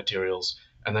have more materials,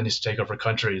 and then needs to take over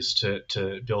countries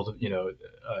to build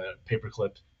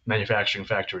paperclip manufacturing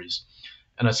factories.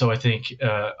 And so I think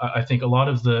a lot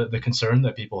of the concern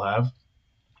that people have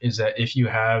is that if you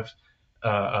have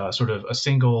sort of a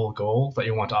single goal that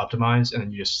you want to optimize, and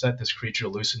then you just set this creature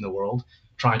loose in the world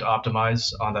trying to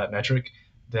optimize on that metric,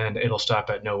 then it'll stop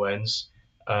at no ends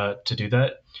to do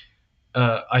that.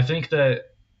 I think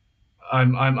that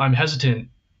I'm hesitant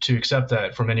to accept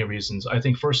that for many reasons. I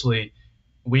think firstly,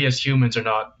 we as humans are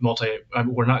not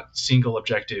we're not single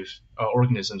objective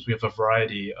organisms. We have a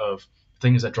variety of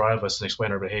things that drive us and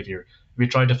explain our behavior. If we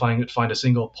tried to find a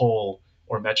single pole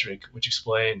or metric which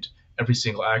explained every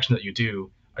single action that you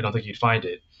do, I don't think you'd find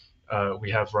it. We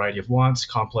have a variety of wants,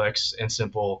 complex and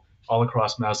simple, all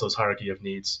across Maslow's hierarchy of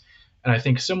needs. And I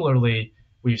think similarly,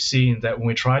 we've seen that when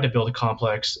we try to build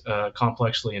a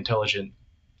complexly intelligent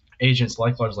agents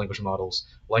like large language models,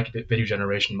 like video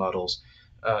generation models,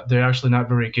 they're actually not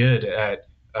very good at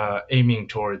aiming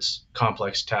towards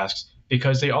complex tasks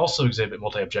because they also exhibit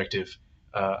multi-objective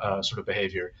sort of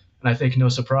behavior. And I think no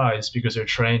surprise because they're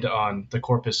trained on the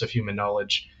corpus of human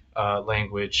knowledge,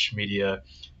 language, media,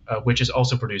 which is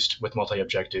also produced with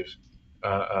multi-objective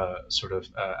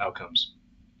outcomes.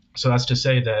 So that's to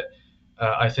say that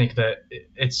I think that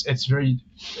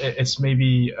it's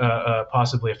maybe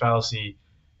possibly a fallacy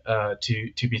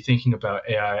to be thinking about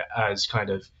AI as kind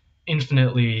of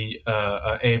infinitely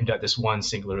aimed at this one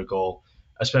singular goal,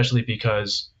 especially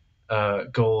because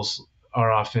goals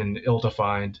are often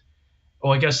ill-defined.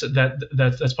 Well, I guess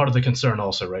that's part of the concern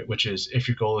also, right? Which is if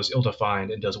your goal is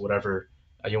ill-defined and does whatever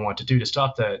you want to do to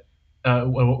stop that,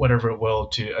 whatever it will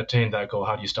to attain that goal,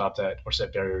 how do you stop that or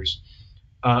set barriers?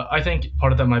 I think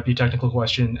part of that might be a technical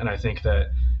question, and I think that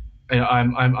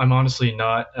I'm honestly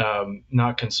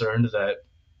not concerned that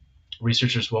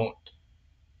researchers won't.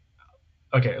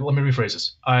 Okay, let me rephrase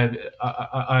this.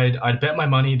 I'd bet my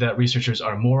money that researchers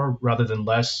are more rather than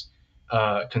less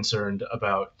concerned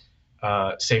about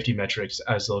safety measures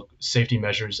as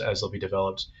they'll be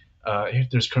developed.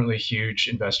 There's currently huge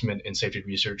investment in safety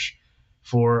research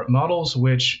for models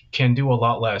which can do a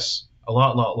lot less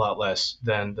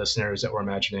than the scenarios that we're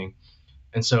imagining.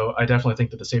 And so I definitely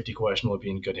think that the safety question will be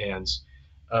in good hands.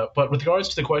 But with regards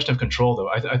to the question of control, though,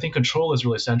 I think control is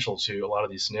really central to a lot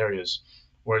of these scenarios,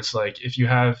 where it's like if you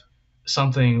have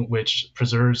something which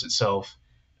preserves itself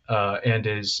and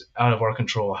is out of our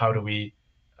control, how do we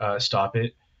stop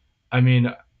it? I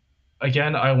mean,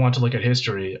 again, I want to look at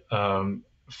history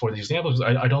for the examples.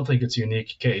 I don't think it's a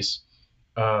unique case.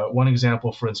 One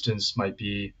example, for instance, might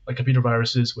be like computer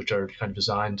viruses, which are kind of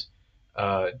designed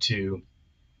to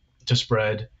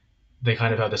spread. They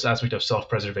kind of have this aspect of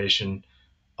self-preservation.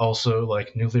 Also,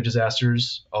 like nuclear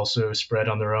disasters also spread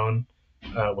on their own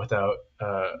without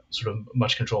sort of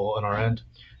much control on our end.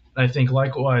 And I think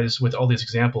likewise with all these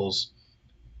examples,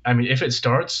 I mean, if it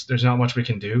starts, there's not much we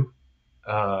can do.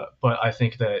 But I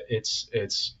think that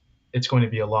it's going to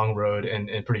be a long road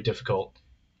and pretty difficult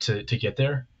to get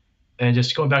there. And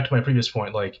just going back to my previous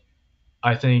point, like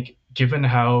I think given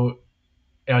how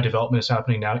AI development is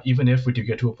happening now, even if we do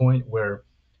get to a point where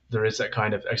there is that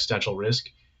kind of existential risk,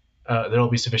 there will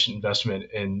be sufficient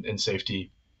investment in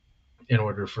safety in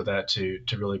order for that to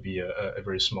really be a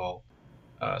very small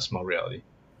reality.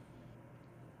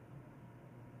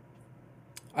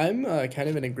 I'm kind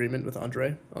of in agreement with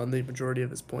Andre on the majority of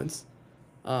his points.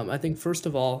 I think, first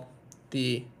of all,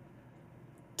 the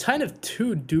kind of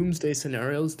two doomsday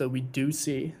scenarios that we do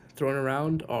see thrown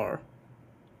around are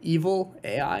evil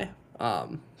AI.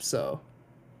 So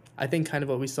I think kind of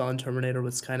what we saw in Terminator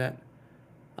with Skynet,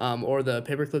 or the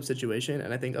paperclip situation,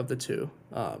 and I think of the two,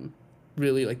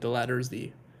 really like the latter is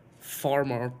the far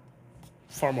more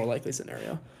likely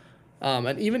scenario.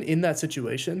 And even in that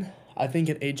situation, I think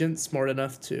an agent smart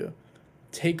enough to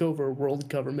take over world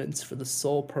governments for the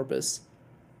sole purpose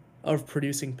of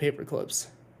producing paperclips,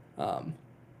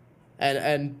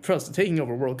 and trust, taking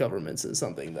over world governments is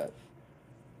something that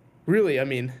really, I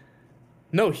mean,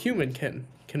 no human can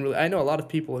really. I know a lot of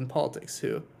people in politics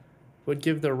who would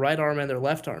give their right arm and their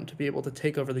left arm to be able to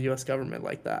take over the U.S. government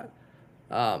like that,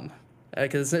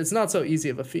 because it's not so easy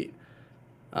of a feat.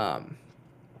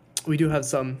 We do have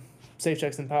some safe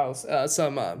checks and balances,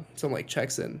 some like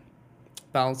checks and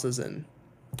balances and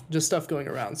just stuff going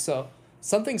around. So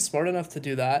something smart enough to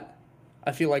do that,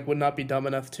 I feel like would not be dumb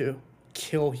enough to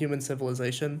kill human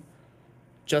civilization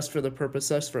just for the purpose,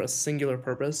 just for a singular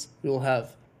purpose, we will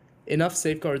have enough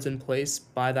safeguards in place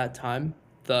by that time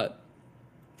that,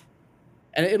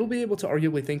 and it'll be able to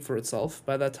arguably think for itself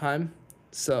by that time.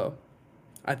 So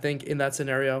I think in that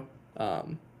scenario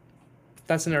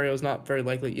is not very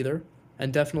likely either.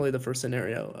 And definitely the first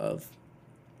scenario of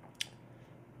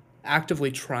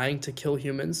actively trying to kill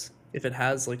humans, if it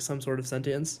has like some sort of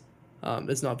sentience,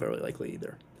 is not very likely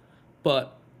either.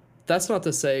 But that's not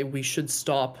to say we should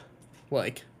stop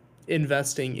like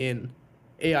investing in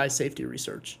AI safety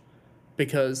research,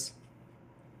 because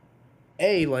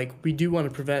like we do want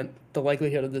to prevent the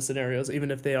likelihood of the scenarios,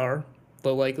 even if they are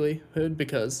low likelihood,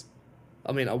 because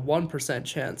I mean a 1%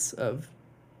 chance of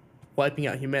wiping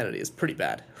out humanity is pretty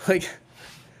bad. Like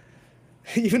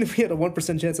even if we had a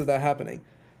 1% chance of that happening,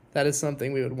 that is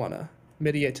something we would want to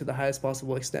mitigate to the highest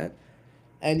possible extent.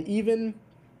 And even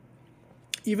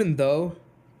though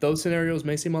those scenarios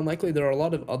may seem unlikely, there are a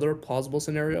lot of other plausible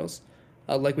scenarios,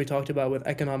 like we talked about with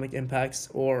economic impacts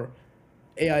or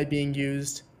AI being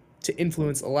used to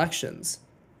influence elections,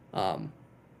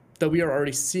 that we are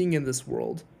already seeing in this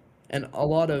world, and a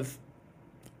lot of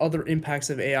other impacts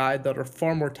of AI that are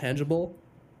far more tangible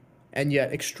and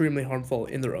yet extremely harmful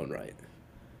in their own right.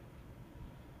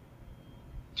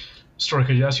 Story,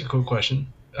 could you ask you a quick question?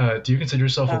 Do you consider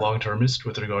yourself a long-termist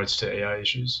with regards to AI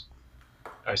issues,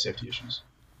 AI safety issues?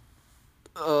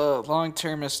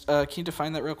 Long-termist. Can you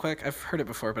define that real quick? I've heard it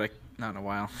before, but not in a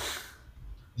while.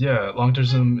 Yeah,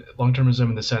 long-termism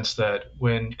in the sense that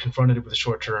when confronted with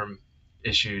short-term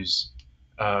issues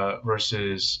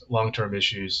versus long-term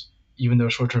issues, even though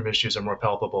short-term issues are more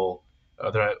palpable,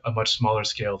 they're at a much smaller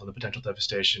scale than the potential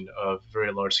devastation of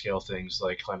very large-scale things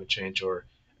like climate change or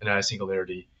an AI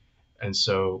singularity. And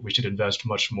so we should invest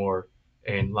much more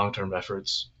in long-term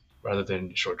efforts rather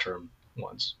than short-term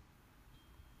ones.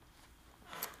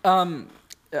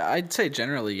 I'd say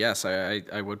generally yes.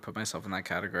 I would put myself in that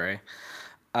category.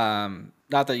 Not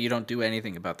that you don't do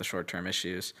anything about the short-term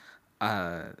issues,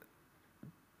 but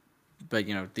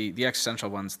you know the existential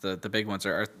ones, the big ones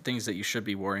are things that you should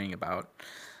be worrying about,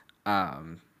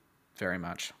 very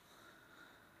much.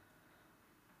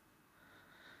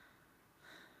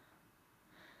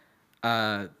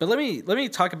 But let me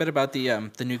talk a bit about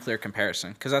the nuclear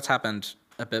comparison, because that's happened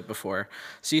a bit before.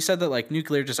 So you said that like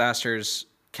nuclear disasters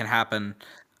can happen.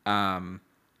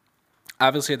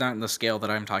 Obviously not on the scale that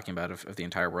I'm talking about of the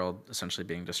entire world essentially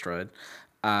being destroyed.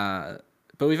 But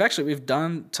we've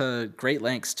done to great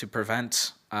lengths to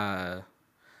prevent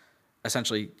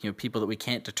essentially people that we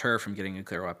can't deter from getting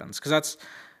nuclear weapons, because that's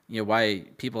why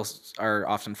people are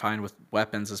often fine with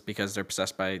weapons, is because they're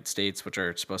possessed by states which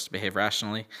are supposed to behave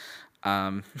rationally.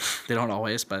 They don't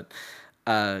always, but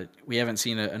we haven't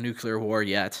seen a nuclear war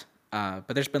yet. But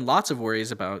there's been lots of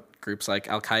worries about groups like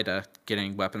Al-Qaeda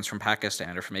getting weapons from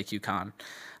Pakistan or from AQ Khan.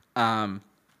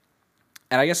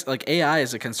 And I guess like AI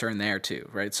is a concern there too,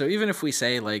 right? So even if we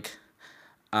say like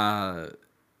that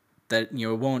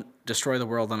it won't destroy the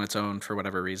world on its own for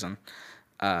whatever reason,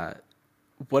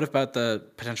 what about the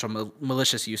potential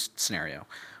malicious use scenario,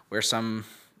 where some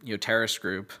terrorist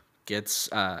group gets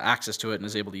access to it and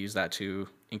is able to use that to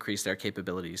increase their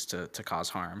capabilities to cause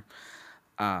harm?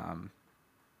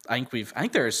 I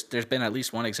think there's been at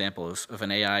least one example of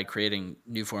an AI creating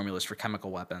new formulas for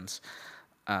chemical weapons.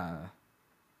 Do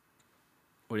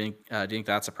you think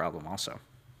that's a problem also?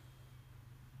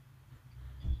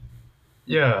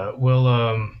 Yeah, well,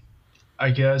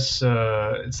 I guess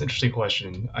it's an interesting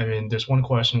question. I mean, there's one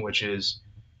question which is,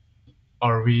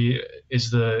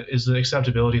 is the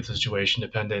acceptability of the situation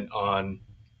dependent on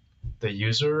the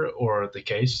user or the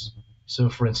case? So,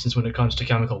 for instance, when it comes to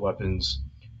chemical weapons,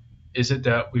 is it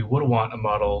that we would want a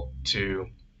model to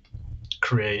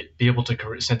be able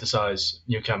to synthesize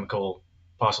new chemical,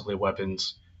 possibly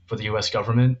weapons, for the U.S.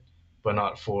 government, but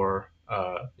not for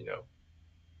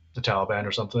the Taliban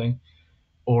or something?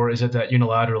 Or is it that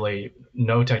unilaterally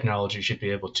no technology should be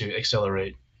able to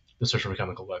accelerate the search for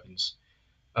chemical weapons?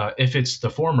 If it's the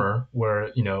former,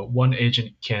 where one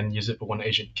agent can use it but one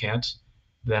agent can't,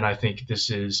 then I think this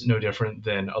is no different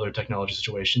than other technology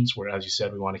situations where, as you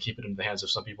said, we want to keep it in the hands of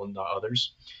some people and not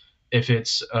others. If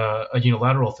it's a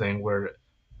unilateral thing where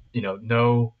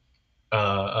no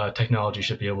technology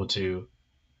should be able to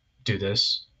do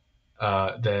this,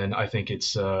 then I think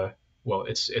it's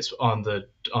it's on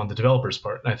the developer's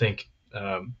part. And I think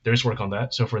there's work on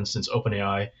that. So, for instance,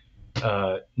 OpenAI,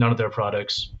 none of their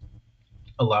products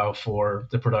allow for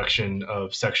the production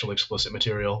of sexually explicit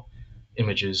material,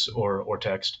 images, or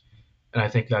text. And I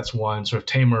think that's one sort of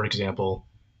tamer example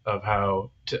of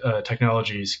how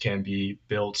technologies can be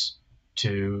built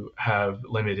to have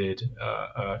limited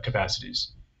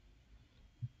capacities.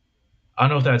 I don't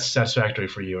know if that's satisfactory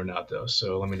for you or not, though.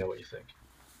 So let me know what you think.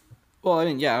 Well, I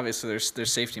mean, yeah, obviously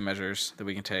there's safety measures that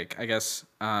we can take. I guess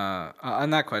on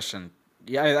that question,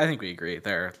 yeah, I think we agree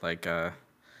there. Like, and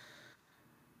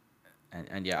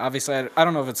yeah, obviously, I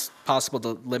don't know if it's possible to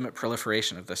limit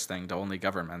proliferation of this thing to only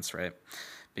governments, right?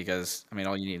 Because I mean,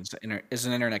 all you need is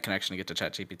an internet connection to get to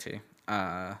ChatGPT.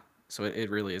 So it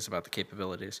really is about the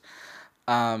capabilities.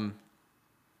 Um,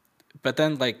 but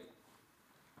then like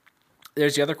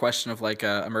there's the other question of like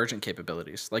emergent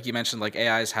capabilities. Like you mentioned, like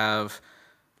AIs have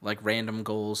like random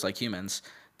goals like humans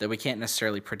that we can't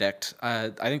necessarily predict. I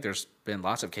think there's been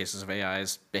lots of cases of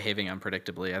AIs behaving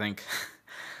unpredictably. I think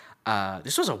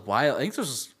this was a while. I think this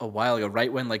was a while ago,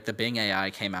 right when like the Bing AI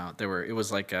came out. It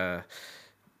was like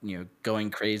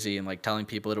going crazy and like telling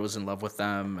people that it was in love with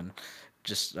them and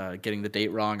just getting the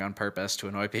date wrong on purpose to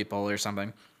annoy people or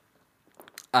something.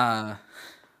 Uh,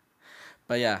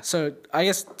 but yeah, so I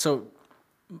guess so.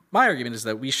 My argument is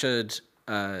that we should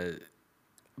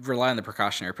rely on the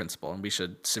precautionary principle, and we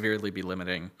should severely be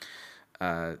limiting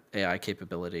AI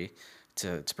capability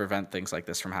to prevent things like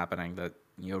this from happening. That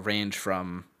range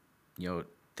from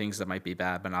things that might be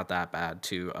bad but not that bad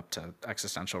to up to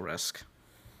existential risk.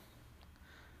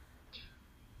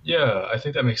 Yeah, I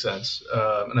think that makes sense,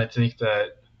 and I think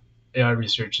that AI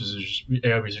researchers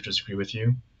agree with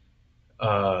you.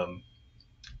 Um,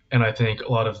 and I think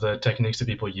a lot of the techniques that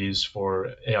people use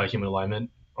for AI human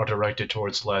alignment are directed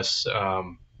towards less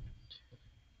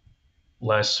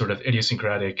sort of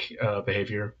idiosyncratic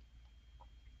behavior.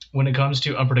 When it comes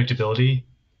to unpredictability,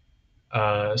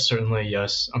 certainly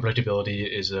yes, unpredictability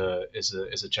is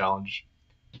a challenge.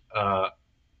 Uh,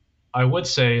 I would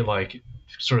say, like,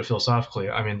 sort of philosophically,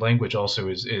 I mean, language also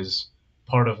is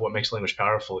part of what makes language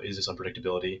powerful is its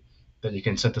unpredictability. That you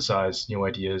can synthesize new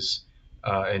ideas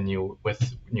and new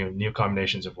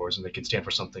combinations of words, and they can stand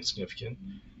for something significant.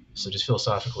 So just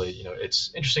philosophically,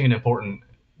 it's interesting and important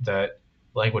that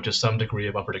language has some degree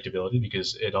of unpredictability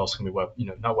because it also can be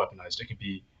not weaponized. It can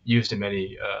be used in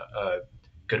many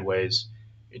good ways.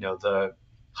 The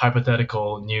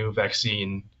hypothetical new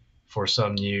vaccine for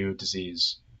some new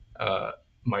disease uh,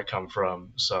 might come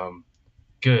from some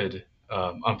good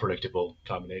unpredictable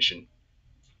combination.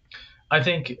 I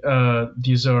think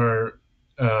these are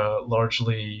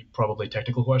largely probably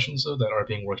technical questions though that are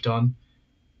being worked on,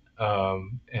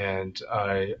 and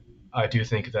I do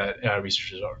think that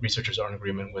researchers are in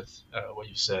agreement with what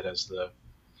you said as the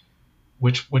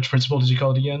which principle did you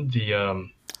call it again? The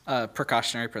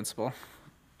Precautionary principle.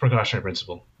 precautionary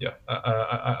principle. Yeah,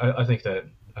 I think that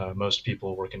most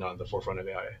people working on the forefront of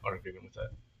AI are in agreement with that.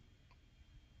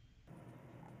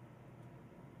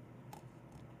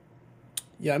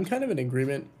 Yeah, I'm kind of in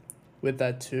agreement with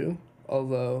that too.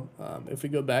 Although, if we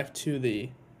go back to the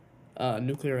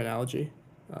nuclear analogy,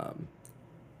 um,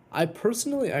 I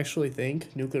personally actually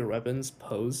think nuclear weapons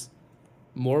pose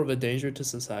more of a danger to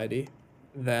society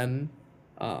than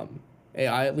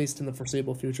AI, at least in the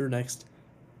foreseeable future, next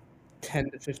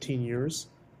 10 to 15 years.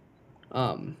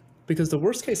 Because the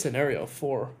worst case scenario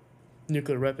for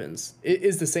nuclear weapons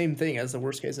is the same thing as the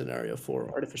worst case scenario for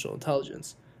artificial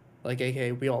intelligence. Like,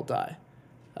 aka, we all die.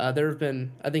 There have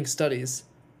been, I think, studies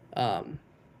um,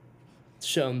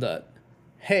 shown that,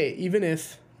 hey, even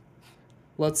if,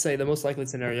 let's say, the most likely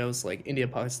scenarios like India,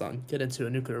 Pakistan get into a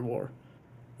nuclear war,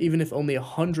 even if only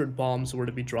 100 bombs were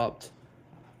to be dropped,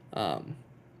 um,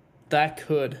 that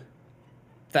could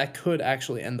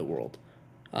actually end the world.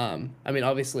 I mean,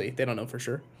 obviously, they don't know for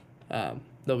sure.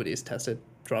 Nobody has tested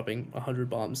dropping 100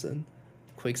 bombs in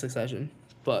quick succession,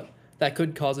 but that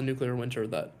could cause a nuclear winter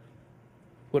that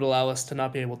would allow us to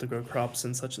not be able to grow crops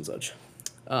and such and such.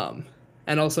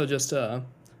 And also, just I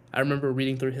remember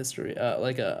reading through history,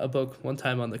 like a book one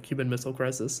time on the Cuban Missile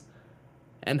Crisis,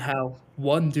 and how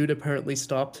one dude apparently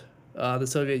stopped the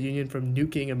Soviet Union from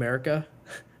nuking America.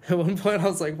 At one point, I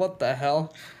was like, "What the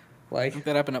hell?" I think Like,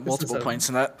 that happened at this is multiple some points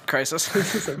in that crisis.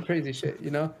 this is some crazy shit, you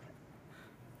know.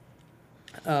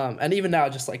 And even now,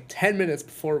 just like 10 minutes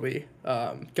before we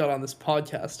got on this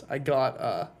podcast, I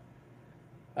got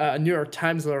a New York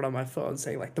Times alert on my phone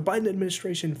saying like the Biden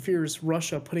administration fears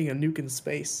Russia putting a nuke in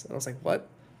space, and I was like, "What?"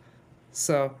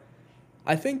 So,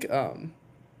 I think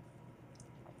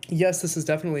yes, this is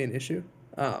definitely an issue,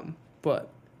 but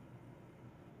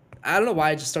I don't know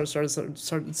why I just started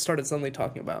suddenly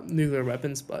talking about nuclear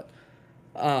weapons, but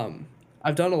um,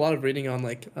 I've done a lot of reading on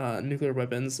like nuclear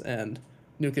weapons and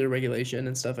nuclear regulation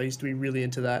and stuff. I used to be really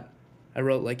into that. I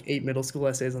wrote like 8 middle school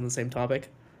essays on the same topic.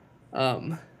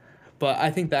 Um, but I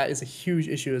think that is a huge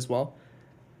issue as well.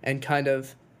 And kind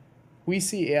of, we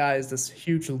see AI as this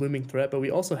huge looming threat, but we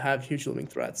also have huge looming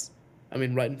threats. I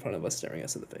mean, right in front of us, staring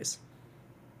us in the face.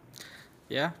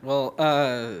 Yeah, well,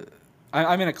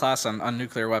 I'm in a class on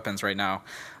nuclear weapons right now,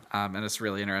 and it's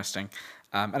really interesting.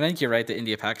 And I think you're right that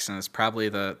India Pakistan is probably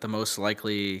the most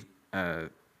likely uh,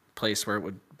 place where it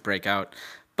would break out.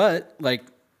 But like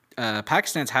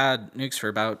Pakistan's had nukes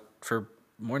for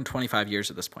more than 25 years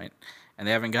at this point, and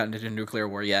they haven't gotten into a nuclear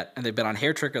war yet. And they've been on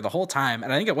hair trigger the whole time.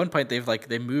 And I think at one point they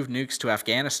moved nukes to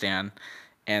Afghanistan,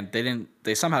 and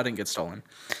they somehow didn't get stolen.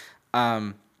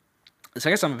 So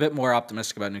I guess I'm a bit more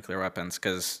optimistic about nuclear weapons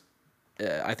because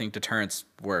I think deterrence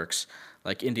works.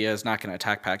 Like India is not going to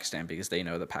attack Pakistan because they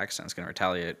know that Pakistan is going to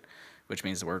retaliate, which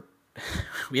means that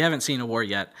we haven't seen a war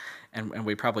yet, and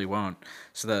we probably won't.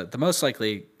 So the most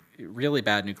likely really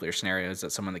bad nuclear scenario is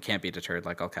that someone that can't be deterred,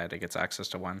 like Al Qaeda, gets access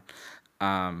to one.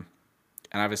 And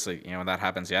obviously, that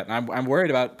happens yet. And I'm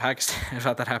worried about Pakistan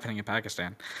about that happening in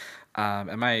Pakistan.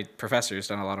 And my professor who's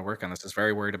done a lot of work on this is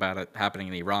very worried about it happening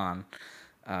in Iran,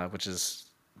 which is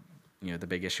the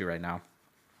big issue right now.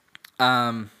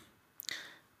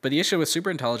 But the issue with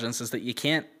superintelligence is that you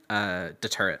can't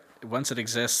deter it. Once it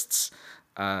exists,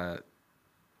 it'll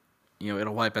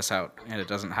wipe us out, and it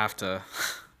doesn't have to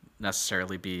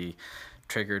necessarily be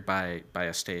triggered by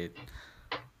a state.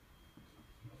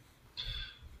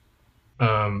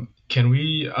 I'm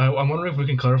wondering if we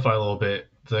can clarify a little bit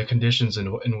the conditions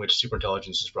in which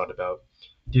superintelligence is brought about.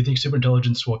 Do you think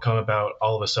superintelligence will come about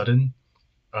all of a sudden,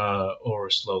 or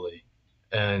slowly?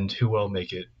 And who will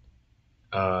make it?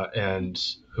 And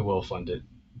who will fund it?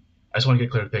 I just want to get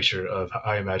a clear picture of how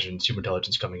I imagine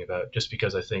superintelligence coming about, just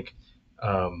because I think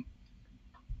I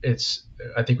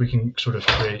think we can sort of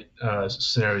create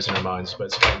scenarios in our minds, but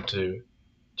it's important to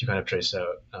kind of trace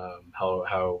out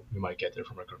how we might get there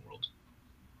from our current world.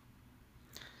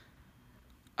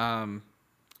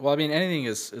 Well, I mean, anything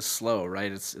is slow,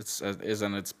 right? It's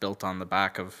built on the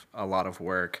back of a lot of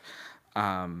work.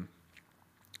 I'm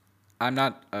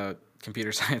not a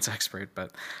computer science expert,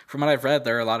 but from what I've read,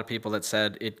 there are a lot of people that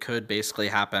said it could basically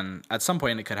happen at some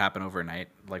point. It could happen overnight,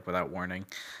 like without warning.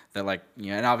 That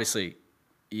and obviously,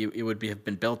 it would have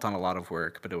been built on a lot of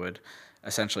work, but it would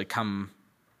essentially come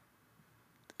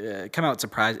out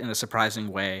in a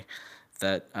surprising way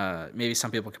that maybe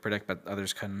some people could predict, but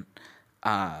others couldn't.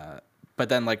 But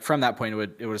then, from that point,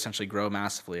 it would essentially grow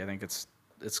massively. I think it's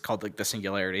called the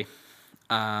singularity.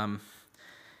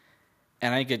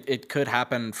 And I think it could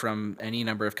happen from any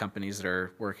number of companies that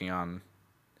are working on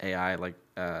AI.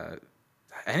 I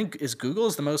think Google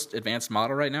is the most advanced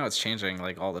model right now. It's changing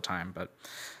all the time, but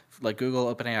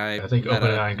Google, OpenAI. I think Meta,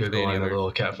 OpenAI and Google are in a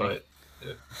little cat fight.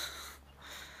 Yeah.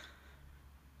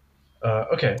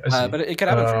 Okay, I see. But it could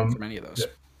happen from any of those. Yeah.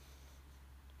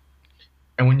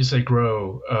 And when you say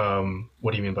grow,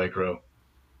 what do you mean by grow?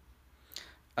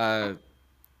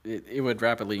 It would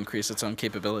rapidly increase its own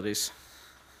capabilities.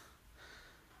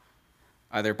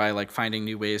 Either by finding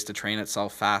new ways to train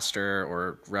itself faster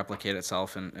or replicate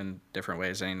itself in different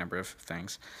ways, any number of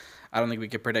things. I don't think we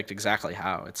could predict exactly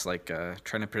how. It's like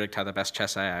trying to predict how the best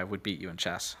chess AI would beat you in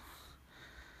chess.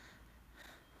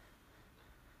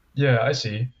 Yeah, I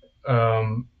see.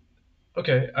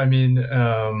 Okay, I mean,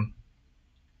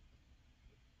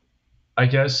 I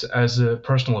guess as a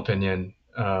personal opinion,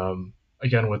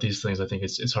 again, with these things, I think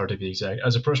it's hard to be exact.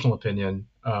 As a personal opinion,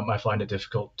 I find it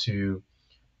difficult to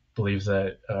believe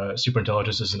that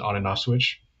superintelligence is an on and off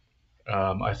switch.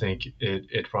 I think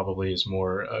it probably is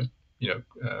more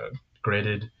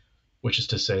graded, which is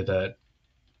to say that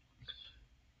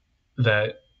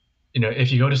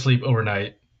if you go to sleep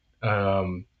overnight,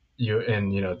 the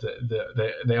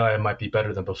AI might be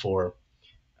better than before,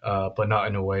 but not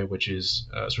in a way which is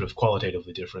sort of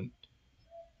qualitatively different.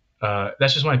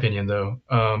 That's just my opinion, though.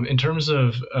 In terms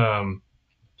of,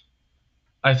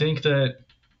 I think that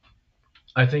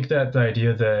the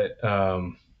idea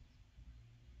that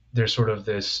there's sort of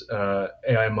this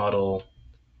AI model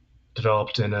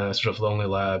developed in a sort of lonely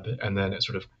lab, and then it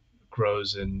sort of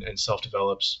grows and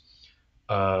self-develops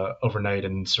overnight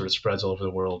and sort of spreads all over the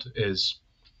world is,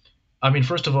 I mean,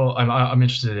 first of all, I'm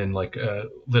interested in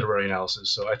literary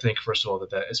analysis. So I think first of all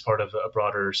that is part of a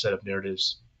broader set of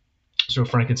narratives, sort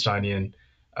of Frankensteinian.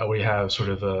 We have sort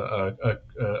of a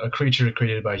creature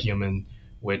created by human,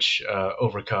 which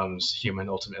overcomes human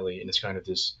ultimately, and it's kind of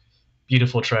this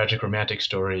beautiful, tragic, romantic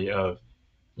story of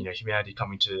humanity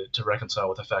coming to reconcile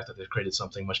with the fact that they've created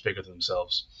something much bigger than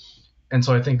themselves. And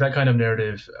so I think that kind of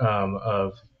narrative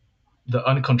of the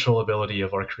uncontrollability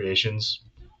of our creations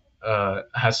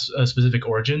has a specific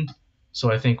origin.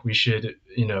 So I think we should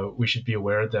be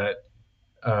aware that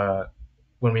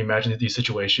when we imagine that these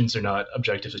situations are not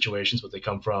objective situations, but they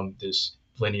come from this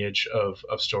lineage of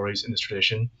stories in this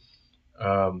tradition.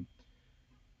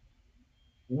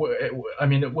 I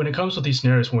mean, when it comes to these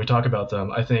scenarios, when we talk about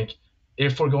them, I think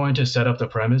if we're going to set up the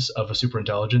premise of a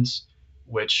superintelligence,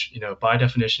 which by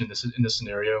definition in this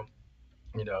scenario,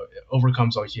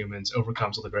 overcomes all humans,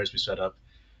 overcomes all the barriers we set up,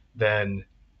 then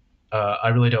I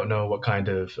really don't know what kind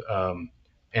of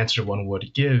answer one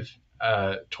would give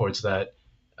towards that,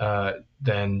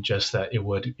 than just that it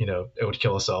would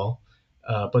kill us all.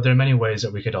 But there are many ways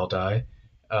that we could all die,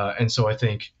 and so I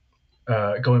think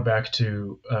going back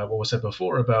to what was said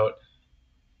before about,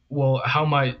 well, how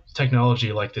might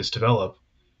technology like this develop?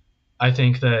 I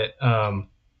think that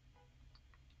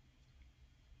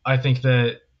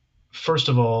first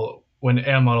of all, when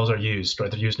AI models are used, right,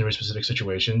 they're used in very specific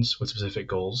situations with specific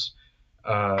goals.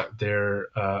 They're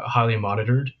highly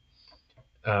monitored,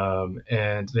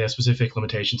 and they have specific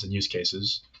limitations and use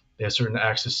cases. They have certain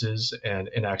accesses and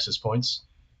in-access points.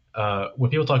 When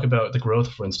people talk about the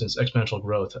growth, for instance, exponential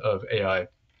growth of AI,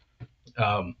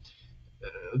 um,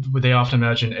 they often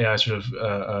imagine AI sort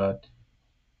of,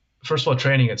 first of all,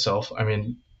 training itself. I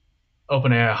mean,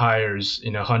 OpenAI hires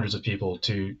hundreds of people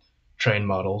to train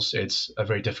models. It's a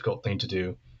very difficult thing to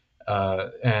do,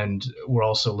 and we're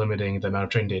also limiting the amount of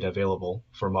training data available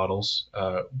for models.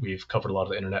 We've covered a lot of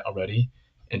the internet already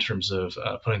in terms of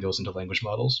putting those into language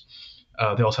models.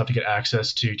 They also have to get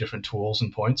access to different tools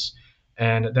and points,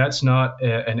 and that's not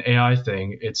an AI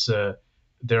thing.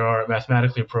 There are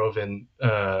mathematically proven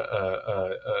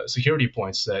security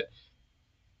points that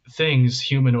things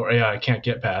human or AI can't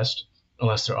get past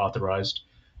unless they're authorized.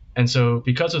 And so,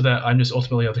 because of that, I'm just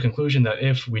ultimately of the conclusion that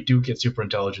if we do get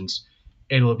superintelligence,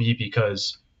 it'll be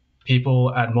because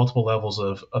people at multiple levels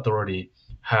of authority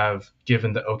have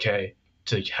given the okay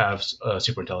to have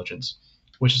superintelligence,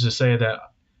 which is to say that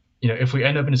if we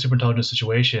end up in a superintelligence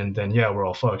situation, then yeah, we're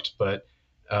all fucked. But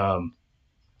um,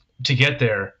 to get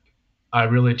there, I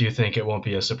really do think it won't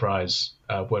be a surprise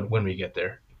when we get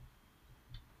there.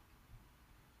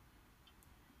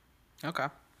 Okay,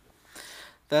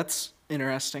 that's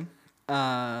interesting.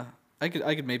 I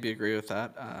could maybe agree with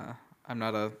that. I'm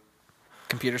not a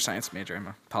computer science major. I'm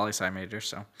a poli sci major,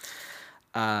 so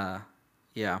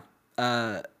yeah.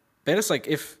 But it's like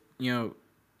if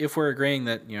we're agreeing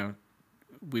that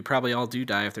we probably all do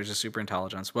die if there's a super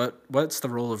intelligence. What's the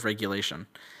role of regulation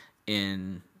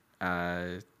in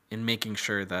making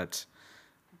sure that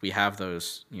we have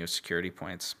those security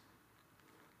points?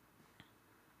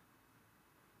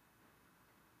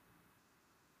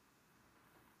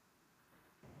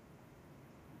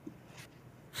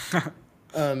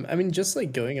 I mean, just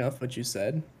like going off what you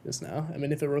said just now, I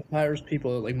mean, if it requires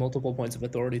people at like multiple points of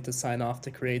authority to sign off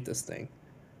to create this thing,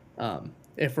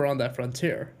 if we're on that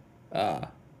frontier, uh,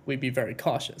 we'd be very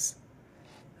cautious.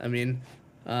 I mean,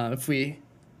 if we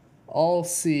all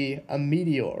see a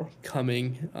meteor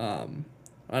coming on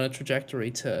a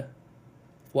trajectory to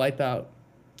wipe out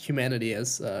humanity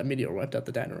as a meteor wiped out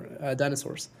the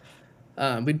dinosaurs,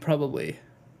 we'd probably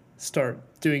start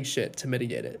doing shit to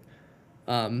mitigate it.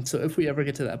 So if we ever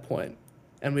get to that point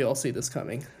and we all see this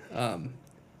coming,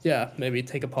 yeah, maybe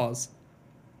take a pause,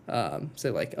 say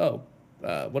like, oh,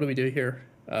 what do we do here?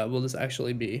 Will this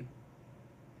actually be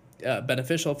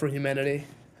beneficial for humanity?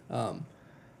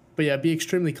 But yeah, be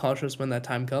extremely cautious when that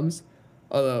time comes.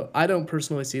 Although I don't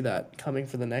personally see that coming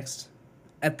for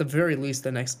at the very least,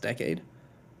 the next decade.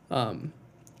 Kind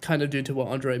of due to what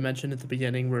Andre mentioned at the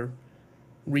beginning, we're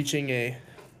reaching a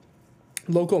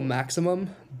local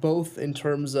maximum, both in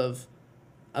terms of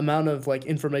amount of like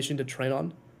information to train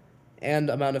on and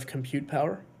amount of compute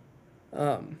power.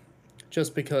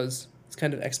 Just because it's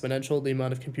kind of exponential, the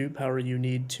amount of compute power you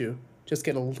need to just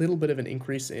get a little bit of an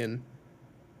increase in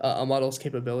a model's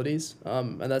capabilities.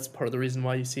 And that's part of the reason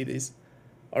why you see these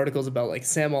articles about like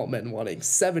Sam Altman wanting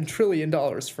 $7 trillion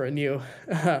for a new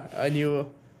a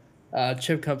new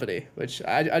chip company, which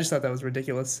I just thought that was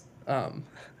ridiculous.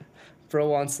 For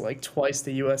once, like twice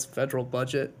the U.S. federal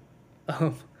budget.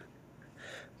 Um,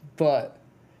 but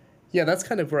yeah, that's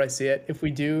kind of where I see it. If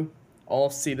we do all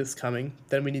see this coming,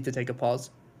 then we need to take a pause.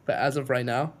 But as of right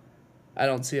now, I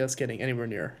don't see us getting anywhere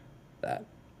near that.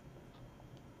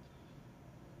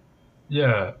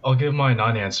 Yeah, I'll give my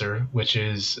non-answer, which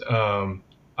is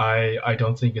I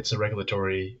don't think it's a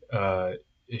regulatory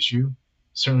issue.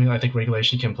 Certainly, I think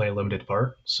regulation can play a limited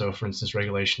part. So, for instance,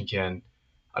 regulation can,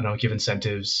 I don't know, give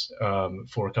incentives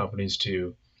for companies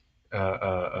to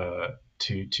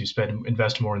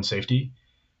invest more in safety.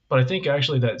 But I think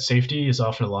actually that safety is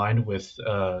often aligned with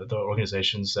the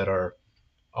organizations that are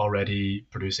already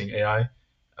producing AI.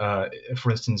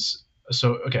 For instance,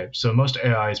 so most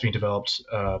AI is being developed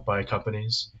by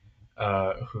companies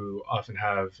who often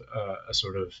have a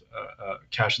sort of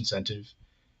cash incentive,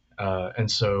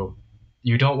 and so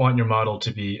you don't want your model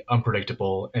to be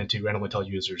unpredictable and to randomly tell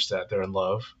users that they're in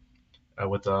love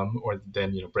with them, or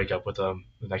then break up with them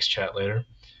the next chat later,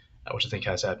 which I think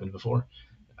has happened before.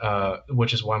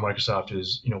 Which is why Microsoft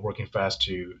is working fast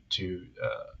to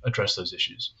address those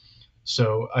issues.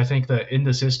 So I think that in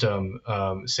the system,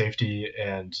 safety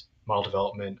and model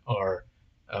development are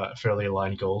fairly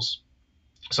aligned goals.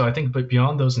 So I think, but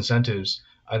beyond those incentives,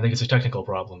 I think it's a technical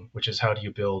problem, which is how do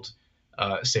you build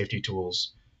safety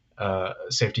tools,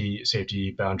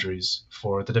 safety boundaries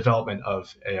for the development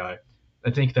of AI. I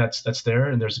think that's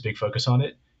there, and there's a big focus on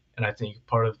it. And I think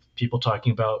part of people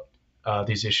talking about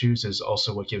these issues is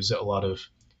also what gives it a lot of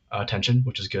attention,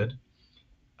 which is good.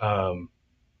 Um,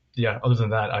 yeah. Other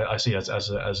than that, I see it as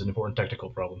an important technical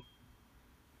problem.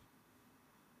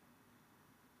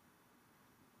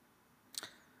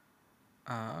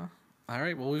 All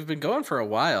right. Well, we've been going for a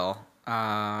while.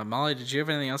 Molly, did you have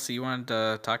anything else that you wanted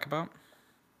to talk about?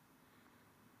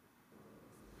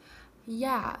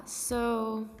 Yeah,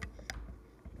 so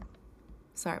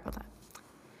sorry about that.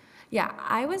 Yeah,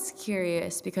 I was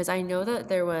curious because I know that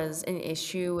there was an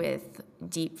issue with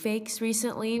deepfakes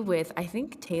recently with, I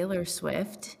think, Taylor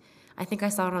Swift. I think I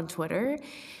saw it on Twitter.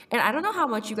 And I don't know how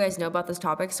much you guys know about this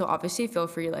topic, so obviously feel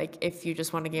free, like, if you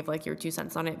just want to give, like, your 2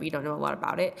 cents on it, we don't know a lot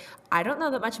about it. I don't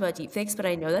know that much about deepfakes, but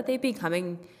I know that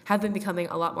have been becoming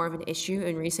a lot more of an issue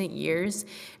in recent years.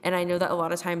 And I know that a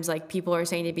lot of times, like, people are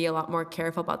saying to be a lot more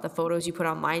careful about the photos you put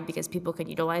online because people can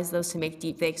utilize those to make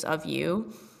deepfakes of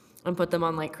you and put them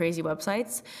on like crazy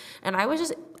websites. And I was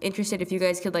just interested if you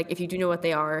guys could, like, if you do know what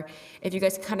they are, if you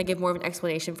guys could kind of give more of an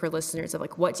explanation for listeners of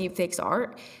like what deepfakes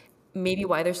are, maybe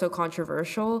why they're so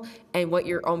controversial, and what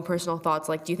your own personal thoughts,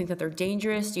 like, do you think that they're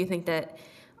dangerous? Do you think that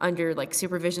under like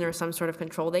supervision or some sort of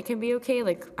control they can be okay?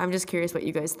 Like, I'm just curious what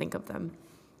you guys think of them.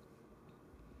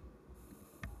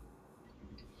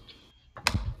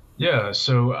 Yeah,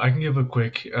 so I can give a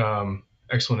quick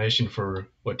explanation for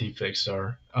what deepfakes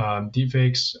are.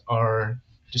 Deepfakes are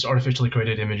just artificially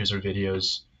created images or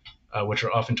videos, which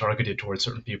are often targeted towards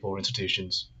certain people or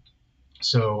institutions.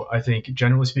 So I think,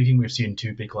 generally speaking, we've seen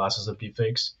two big classes of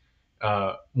deepfakes.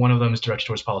 One of them is directed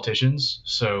towards politicians.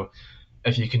 So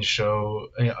if you can show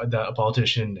that a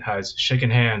politician has shaken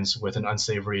hands with an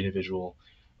unsavory individual,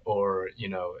 or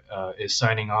is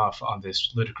signing off on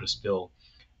this ludicrous bill,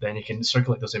 then you can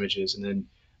circulate those images and then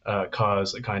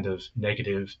cause a kind of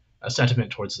negative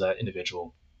sentiment towards that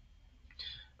individual,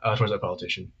 towards that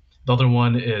politician. The other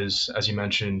one is, as you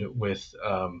mentioned, with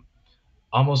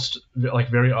almost like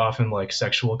very often like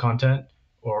sexual content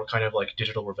or kind of like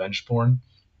digital revenge porn,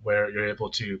 where you're able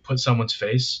to put someone's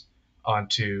face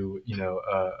onto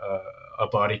a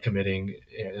body committing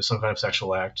some kind of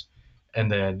sexual act,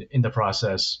 and then in the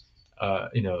process, uh,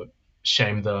 you know,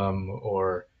 shame them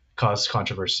or cause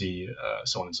controversy,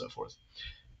 so on and so forth.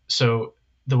 So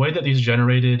the way that these are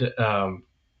generated,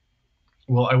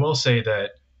 well, I will say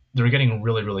that they're getting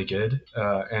really, really good,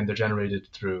 and they're generated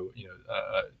through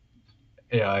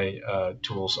AI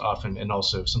tools often, and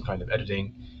also some kind of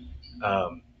editing.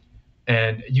 Um,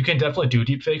 and you can definitely do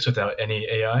deepfakes without any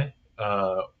AI,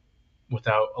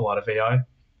 without a lot of AI,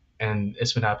 and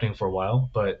it's been happening for a while.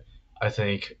 But I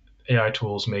think AI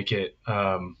tools make it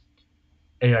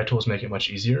AI tools make it much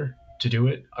easier to do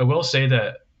it. I will say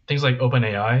that things like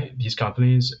OpenAI, these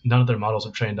companies, none of their models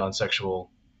are trained on sexual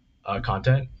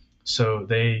content, so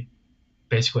they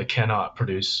basically cannot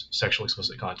produce sexually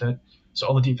explicit content. So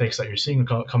all the deepfakes that you're seeing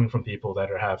are coming from people that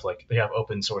have they have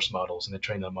open source models and they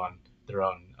train them on their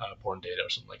own porn data or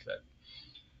something like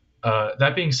that.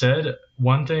 That being said,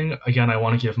 one thing again I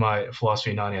want to give my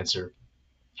philosophy non-answer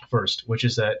first, which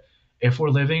is that if we're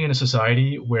living in a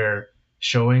society where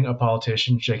showing a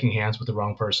politician shaking hands with the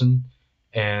wrong person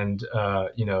and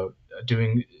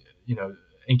doing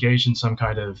engaged in some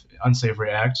kind of unsavory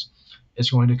act is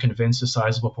going to convince a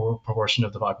sizable proportion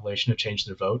of the population to change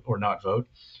their vote or not vote,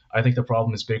 I think the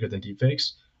problem is bigger than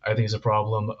deepfakes. I think it's a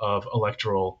problem of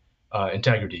electoral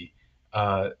integrity,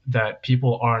 that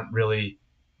people aren't really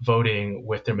voting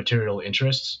with their material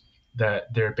interests,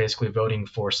 that they're basically voting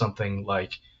for something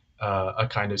like a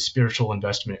kind of spiritual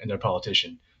investment in their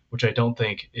politician, which I don't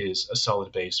think is a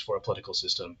solid base for a political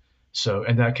system. So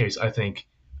in that case, I think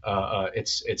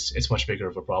it's much bigger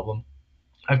of a problem.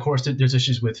 Of course, there's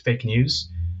issues with fake news,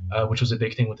 which was a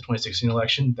big thing with the 2016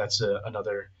 election. That's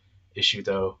another issue,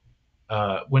 though.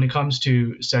 When it comes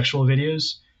to sexual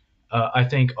videos, I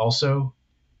think also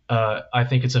I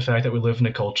think it's a fact that we live in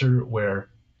a culture where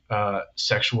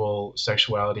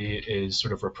sexuality is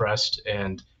sort of repressed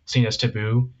and seen as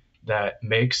taboo. That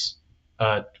makes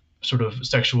uh, sort of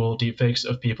sexual deepfakes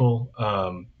of people.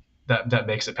 that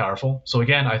makes it powerful. So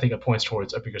again, I think it points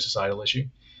towards a bigger societal issue.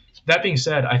 That being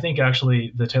said, I think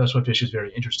actually the Taylor Swift issue is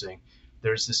very interesting.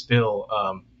 There's this bill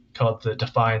called the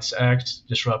Defiance Act,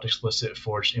 Disrupt Explicit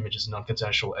Forged Images and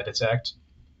Non-Consensual Edits Act,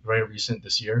 very recent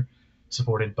this year,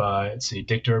 supported by, let's see,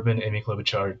 Dick Durbin, Amy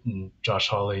Klobuchar, and Josh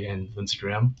Hawley, and Lindsey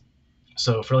Graham.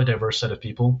 So a fairly diverse set of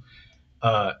people.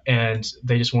 And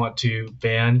they just want to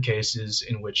ban cases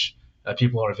in which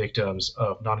people are victims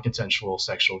of non-consensual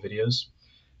sexual videos,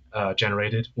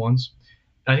 generated ones.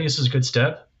 And I think this is a good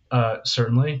step,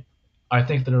 certainly. I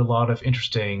think there are a lot of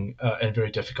interesting and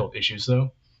very difficult issues,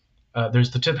 though.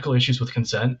 There's the typical issues with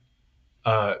consent.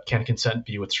 Can consent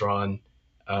be withdrawn?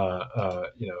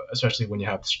 Especially when you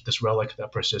have this relic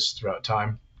that persists throughout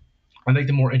time. I think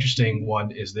the more interesting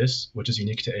one is this, which is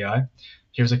unique to AI.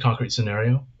 Here's a concrete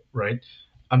scenario, right?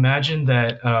 Imagine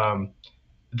that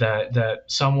that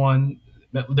someone,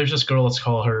 there's this girl, let's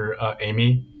call her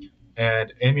Amy,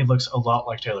 and Amy looks a lot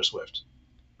like Taylor Swift,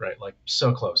 right? Like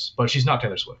so close, but she's not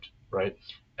Taylor Swift, right?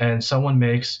 And someone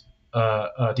makes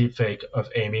a deep fake of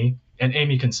Amy, and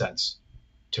Amy consents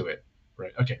to it,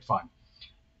 right? Okay, fine.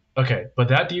 Okay, but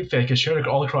that deep fake is shared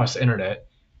all across the internet,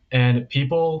 and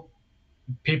people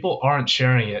aren't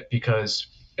sharing it because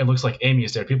it looks like Amy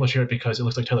is there. People share it because it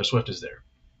looks like Taylor Swift is there,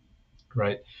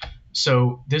 right?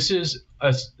 So this is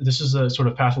a sort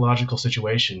of pathological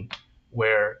situation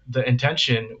where the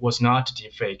intention was not to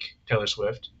deepfake Taylor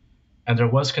Swift, and there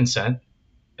was consent,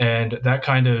 and that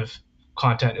kind of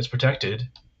content is protected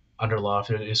under law if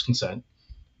there is consent.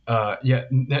 Yet,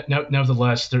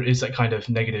 nevertheless, there is that kind of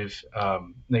negative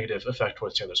effect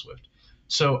towards Taylor Swift.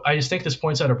 So I just think this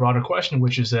points out a broader question,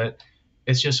 which is that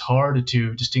it's just hard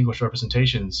to distinguish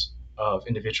representations of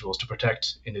individuals to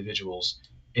protect individuals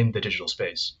in the digital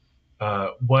space.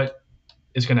 What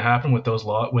is going to happen with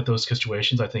those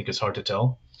situations, I think, is hard to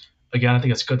tell. Again, I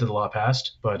think it's good that the law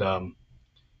passed, but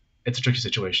it's a tricky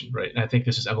situation, right? And I think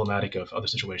this is emblematic of other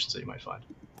situations that you might find.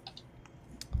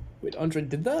 Wait, Andre,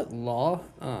 did that law,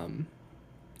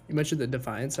 you mentioned the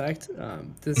Defiance Act,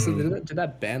 did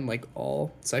that ban like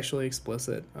all sexually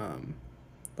explicit,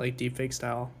 like deepfake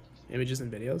style images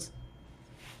and videos?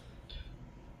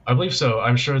 I believe so.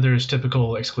 I'm sure there's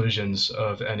typical exclusions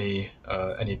of any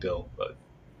bill, but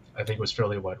I think it was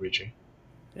fairly wide-reaching.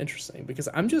 Interesting, because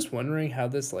I'm just wondering how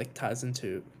this like ties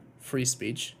into free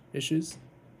speech issues.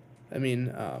 I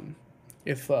mean,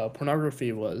 if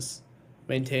pornography was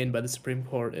maintained by the Supreme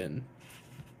Court in,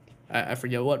 I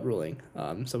forget what ruling,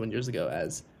 so many years ago,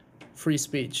 as free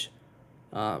speech,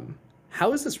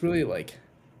 how is this really like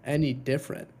any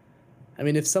different? I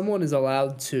mean, if someone is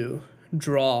allowed to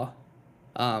draw,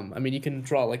 I mean, you can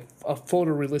draw like a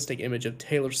photorealistic image of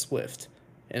Taylor Swift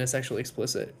in a sexually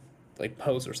explicit like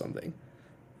pose or something.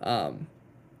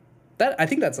 That I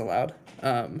think that's allowed.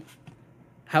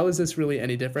 How is this really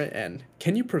any different? And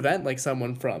can you prevent like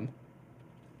someone from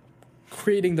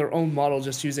creating their own model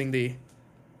just using the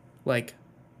like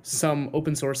some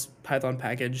open source Python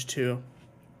package to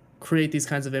create these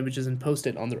kinds of images and post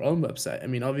it on their own website? I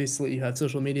mean, obviously you have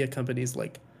social media companies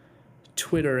like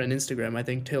Twitter and Instagram. I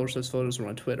think Taylor Swift's photos were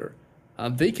on Twitter.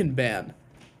 They can ban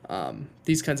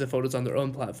these kinds of photos on their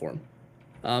own platform.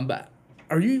 But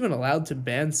are you even allowed to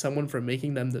ban someone from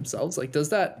making them themselves? Like, does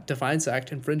that Defiance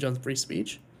Act infringe on free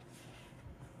speech?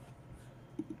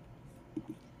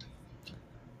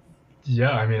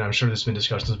 Yeah, I mean, I'm sure there's been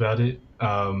discussions about it.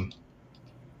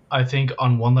 I think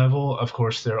on one level, of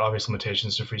course, there are obvious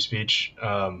limitations to free speech,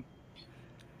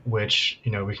 which,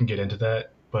 we can get into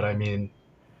that. But I mean,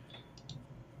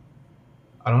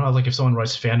 I don't know, like if someone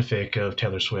writes fanfic of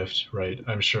Taylor Swift, right?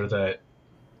 I'm sure that,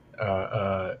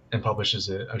 and publishes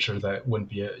it, I'm sure that wouldn't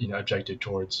be, objected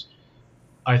towards.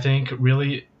 I think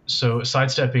really, so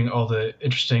sidestepping all the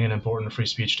interesting and important free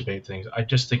speech debate things, I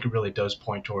just think it really does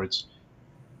point towards,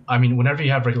 I mean, whenever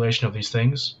you have regulation of these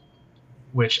things,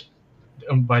 which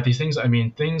by these things, I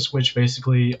mean things which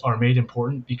basically are made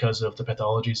important because of the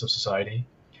pathologies of society,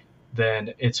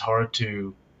 then it's hard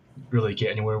to really get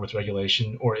anywhere with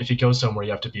regulation. Or if you go somewhere,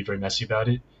 you have to be very messy about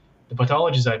it. The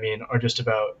pathologies, I mean, are just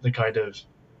about the kind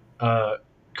of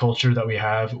culture that we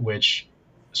have, which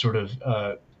sort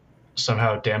of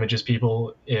somehow damages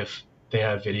people if they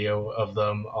have video of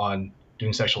them on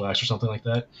doing sexual acts or something like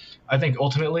that. I think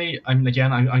ultimately, I mean,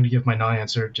 again, I'm going to give my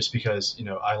non-answer just because,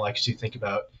 I like to think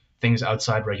about things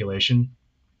outside regulation.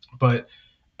 But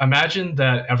imagine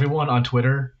that everyone on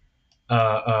Twitter,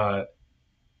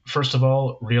 first of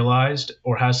all, realized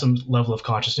or has some level of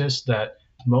consciousness that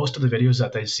most of the videos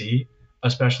that they see,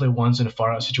 especially ones in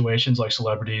far out situations like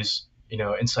celebrities,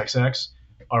 in sex acts,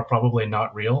 are probably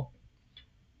not real.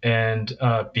 And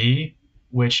B,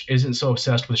 which isn't so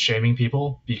obsessed with shaming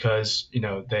people because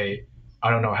they, I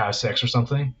don't know, have sex or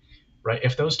something, right?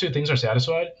 If those two things are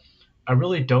satisfied, I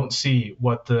really don't see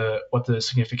what the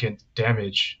significant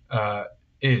damage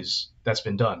is that's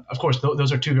been done. Of course,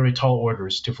 those are two very tall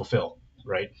orders to fulfill,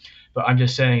 right? But I'm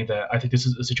just saying that I think this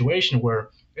is a situation where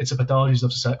it's a pathology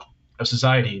of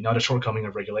society, not a shortcoming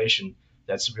of regulation.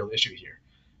 That's the real issue here.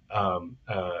 Um,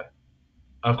 uh,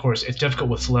 of course, it's difficult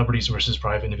with celebrities versus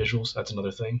private individuals. That's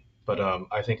another thing. But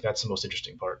I think that's the most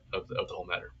interesting part of the whole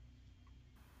matter.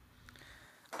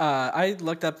 I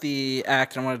looked up the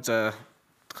act and wanted to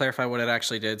clarify what it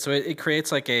actually did. So it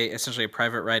creates like essentially a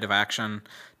private right of action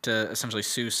to essentially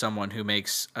sue someone who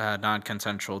makes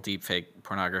non-consensual deepfake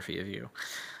pornography of you.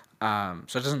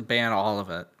 So it doesn't ban all of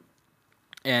it,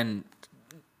 and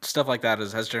stuff like that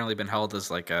has generally been held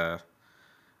as like an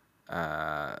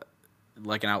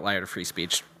outlier to free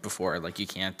speech before. Like you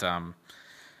can't.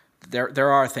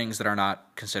 There are things that are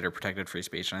not considered protected free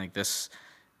speech, and I think this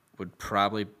would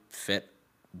probably fit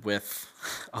with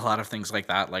a lot of things like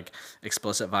that, like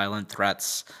explicit violent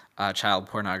threats. Child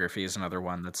pornography is another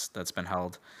one that's been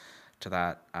held to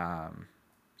that.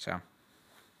 So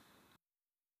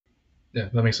Yeah,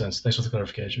 that makes sense. Thanks for the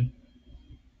clarification.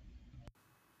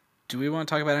 do we want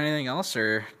to talk about anything else,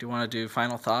 or do you want to do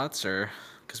final thoughts, or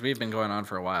because we've been going on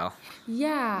for a while?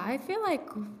 Yeah, I feel like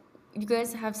you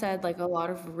guys have said like a lot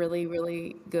of really,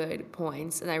 really good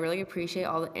points, and I really appreciate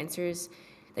all the answers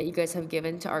that you guys have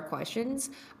given to our questions.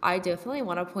 I definitely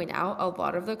want to point out a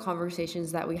lot of the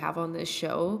conversations that we have on this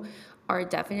show are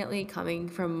definitely coming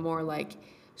from more like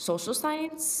social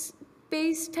science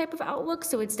based type of outlook.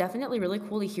 So it's definitely really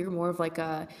cool to hear more of like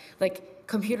a like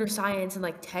computer science and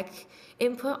like tech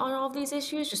input on all of these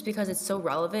issues just because it's so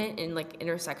relevant and like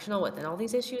intersectional within all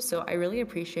these issues. So I really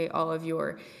appreciate all of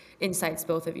your insights,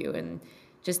 both of you, and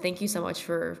just thank you so much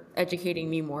for educating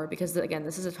me more because again,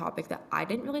 this is a topic that I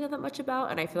didn't really know that much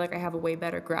about, and I feel like I have a way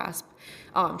better grasp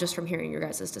just from hearing your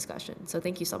guys' discussion. So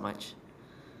thank you so much.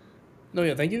 No,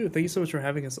 yeah, thank you so much for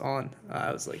having us on.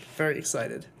 I was like very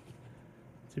excited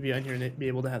to be on here and be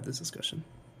able to have this discussion.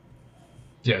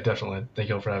 Yeah, definitely. Thank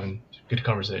you all for having good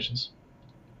conversations.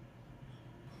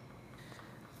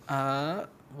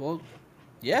 Well,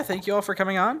 yeah, thank you all for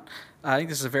coming on. I think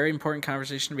this is a very important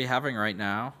conversation to be having right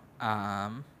now.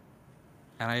 And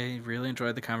I really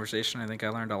enjoyed the conversation. I think I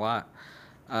learned a lot.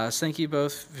 So thank you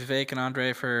both, Vivek and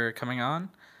Andre, for coming on.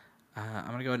 I'm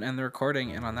going to go ahead and end the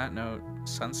recording. And on that note,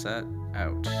 sunset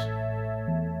out.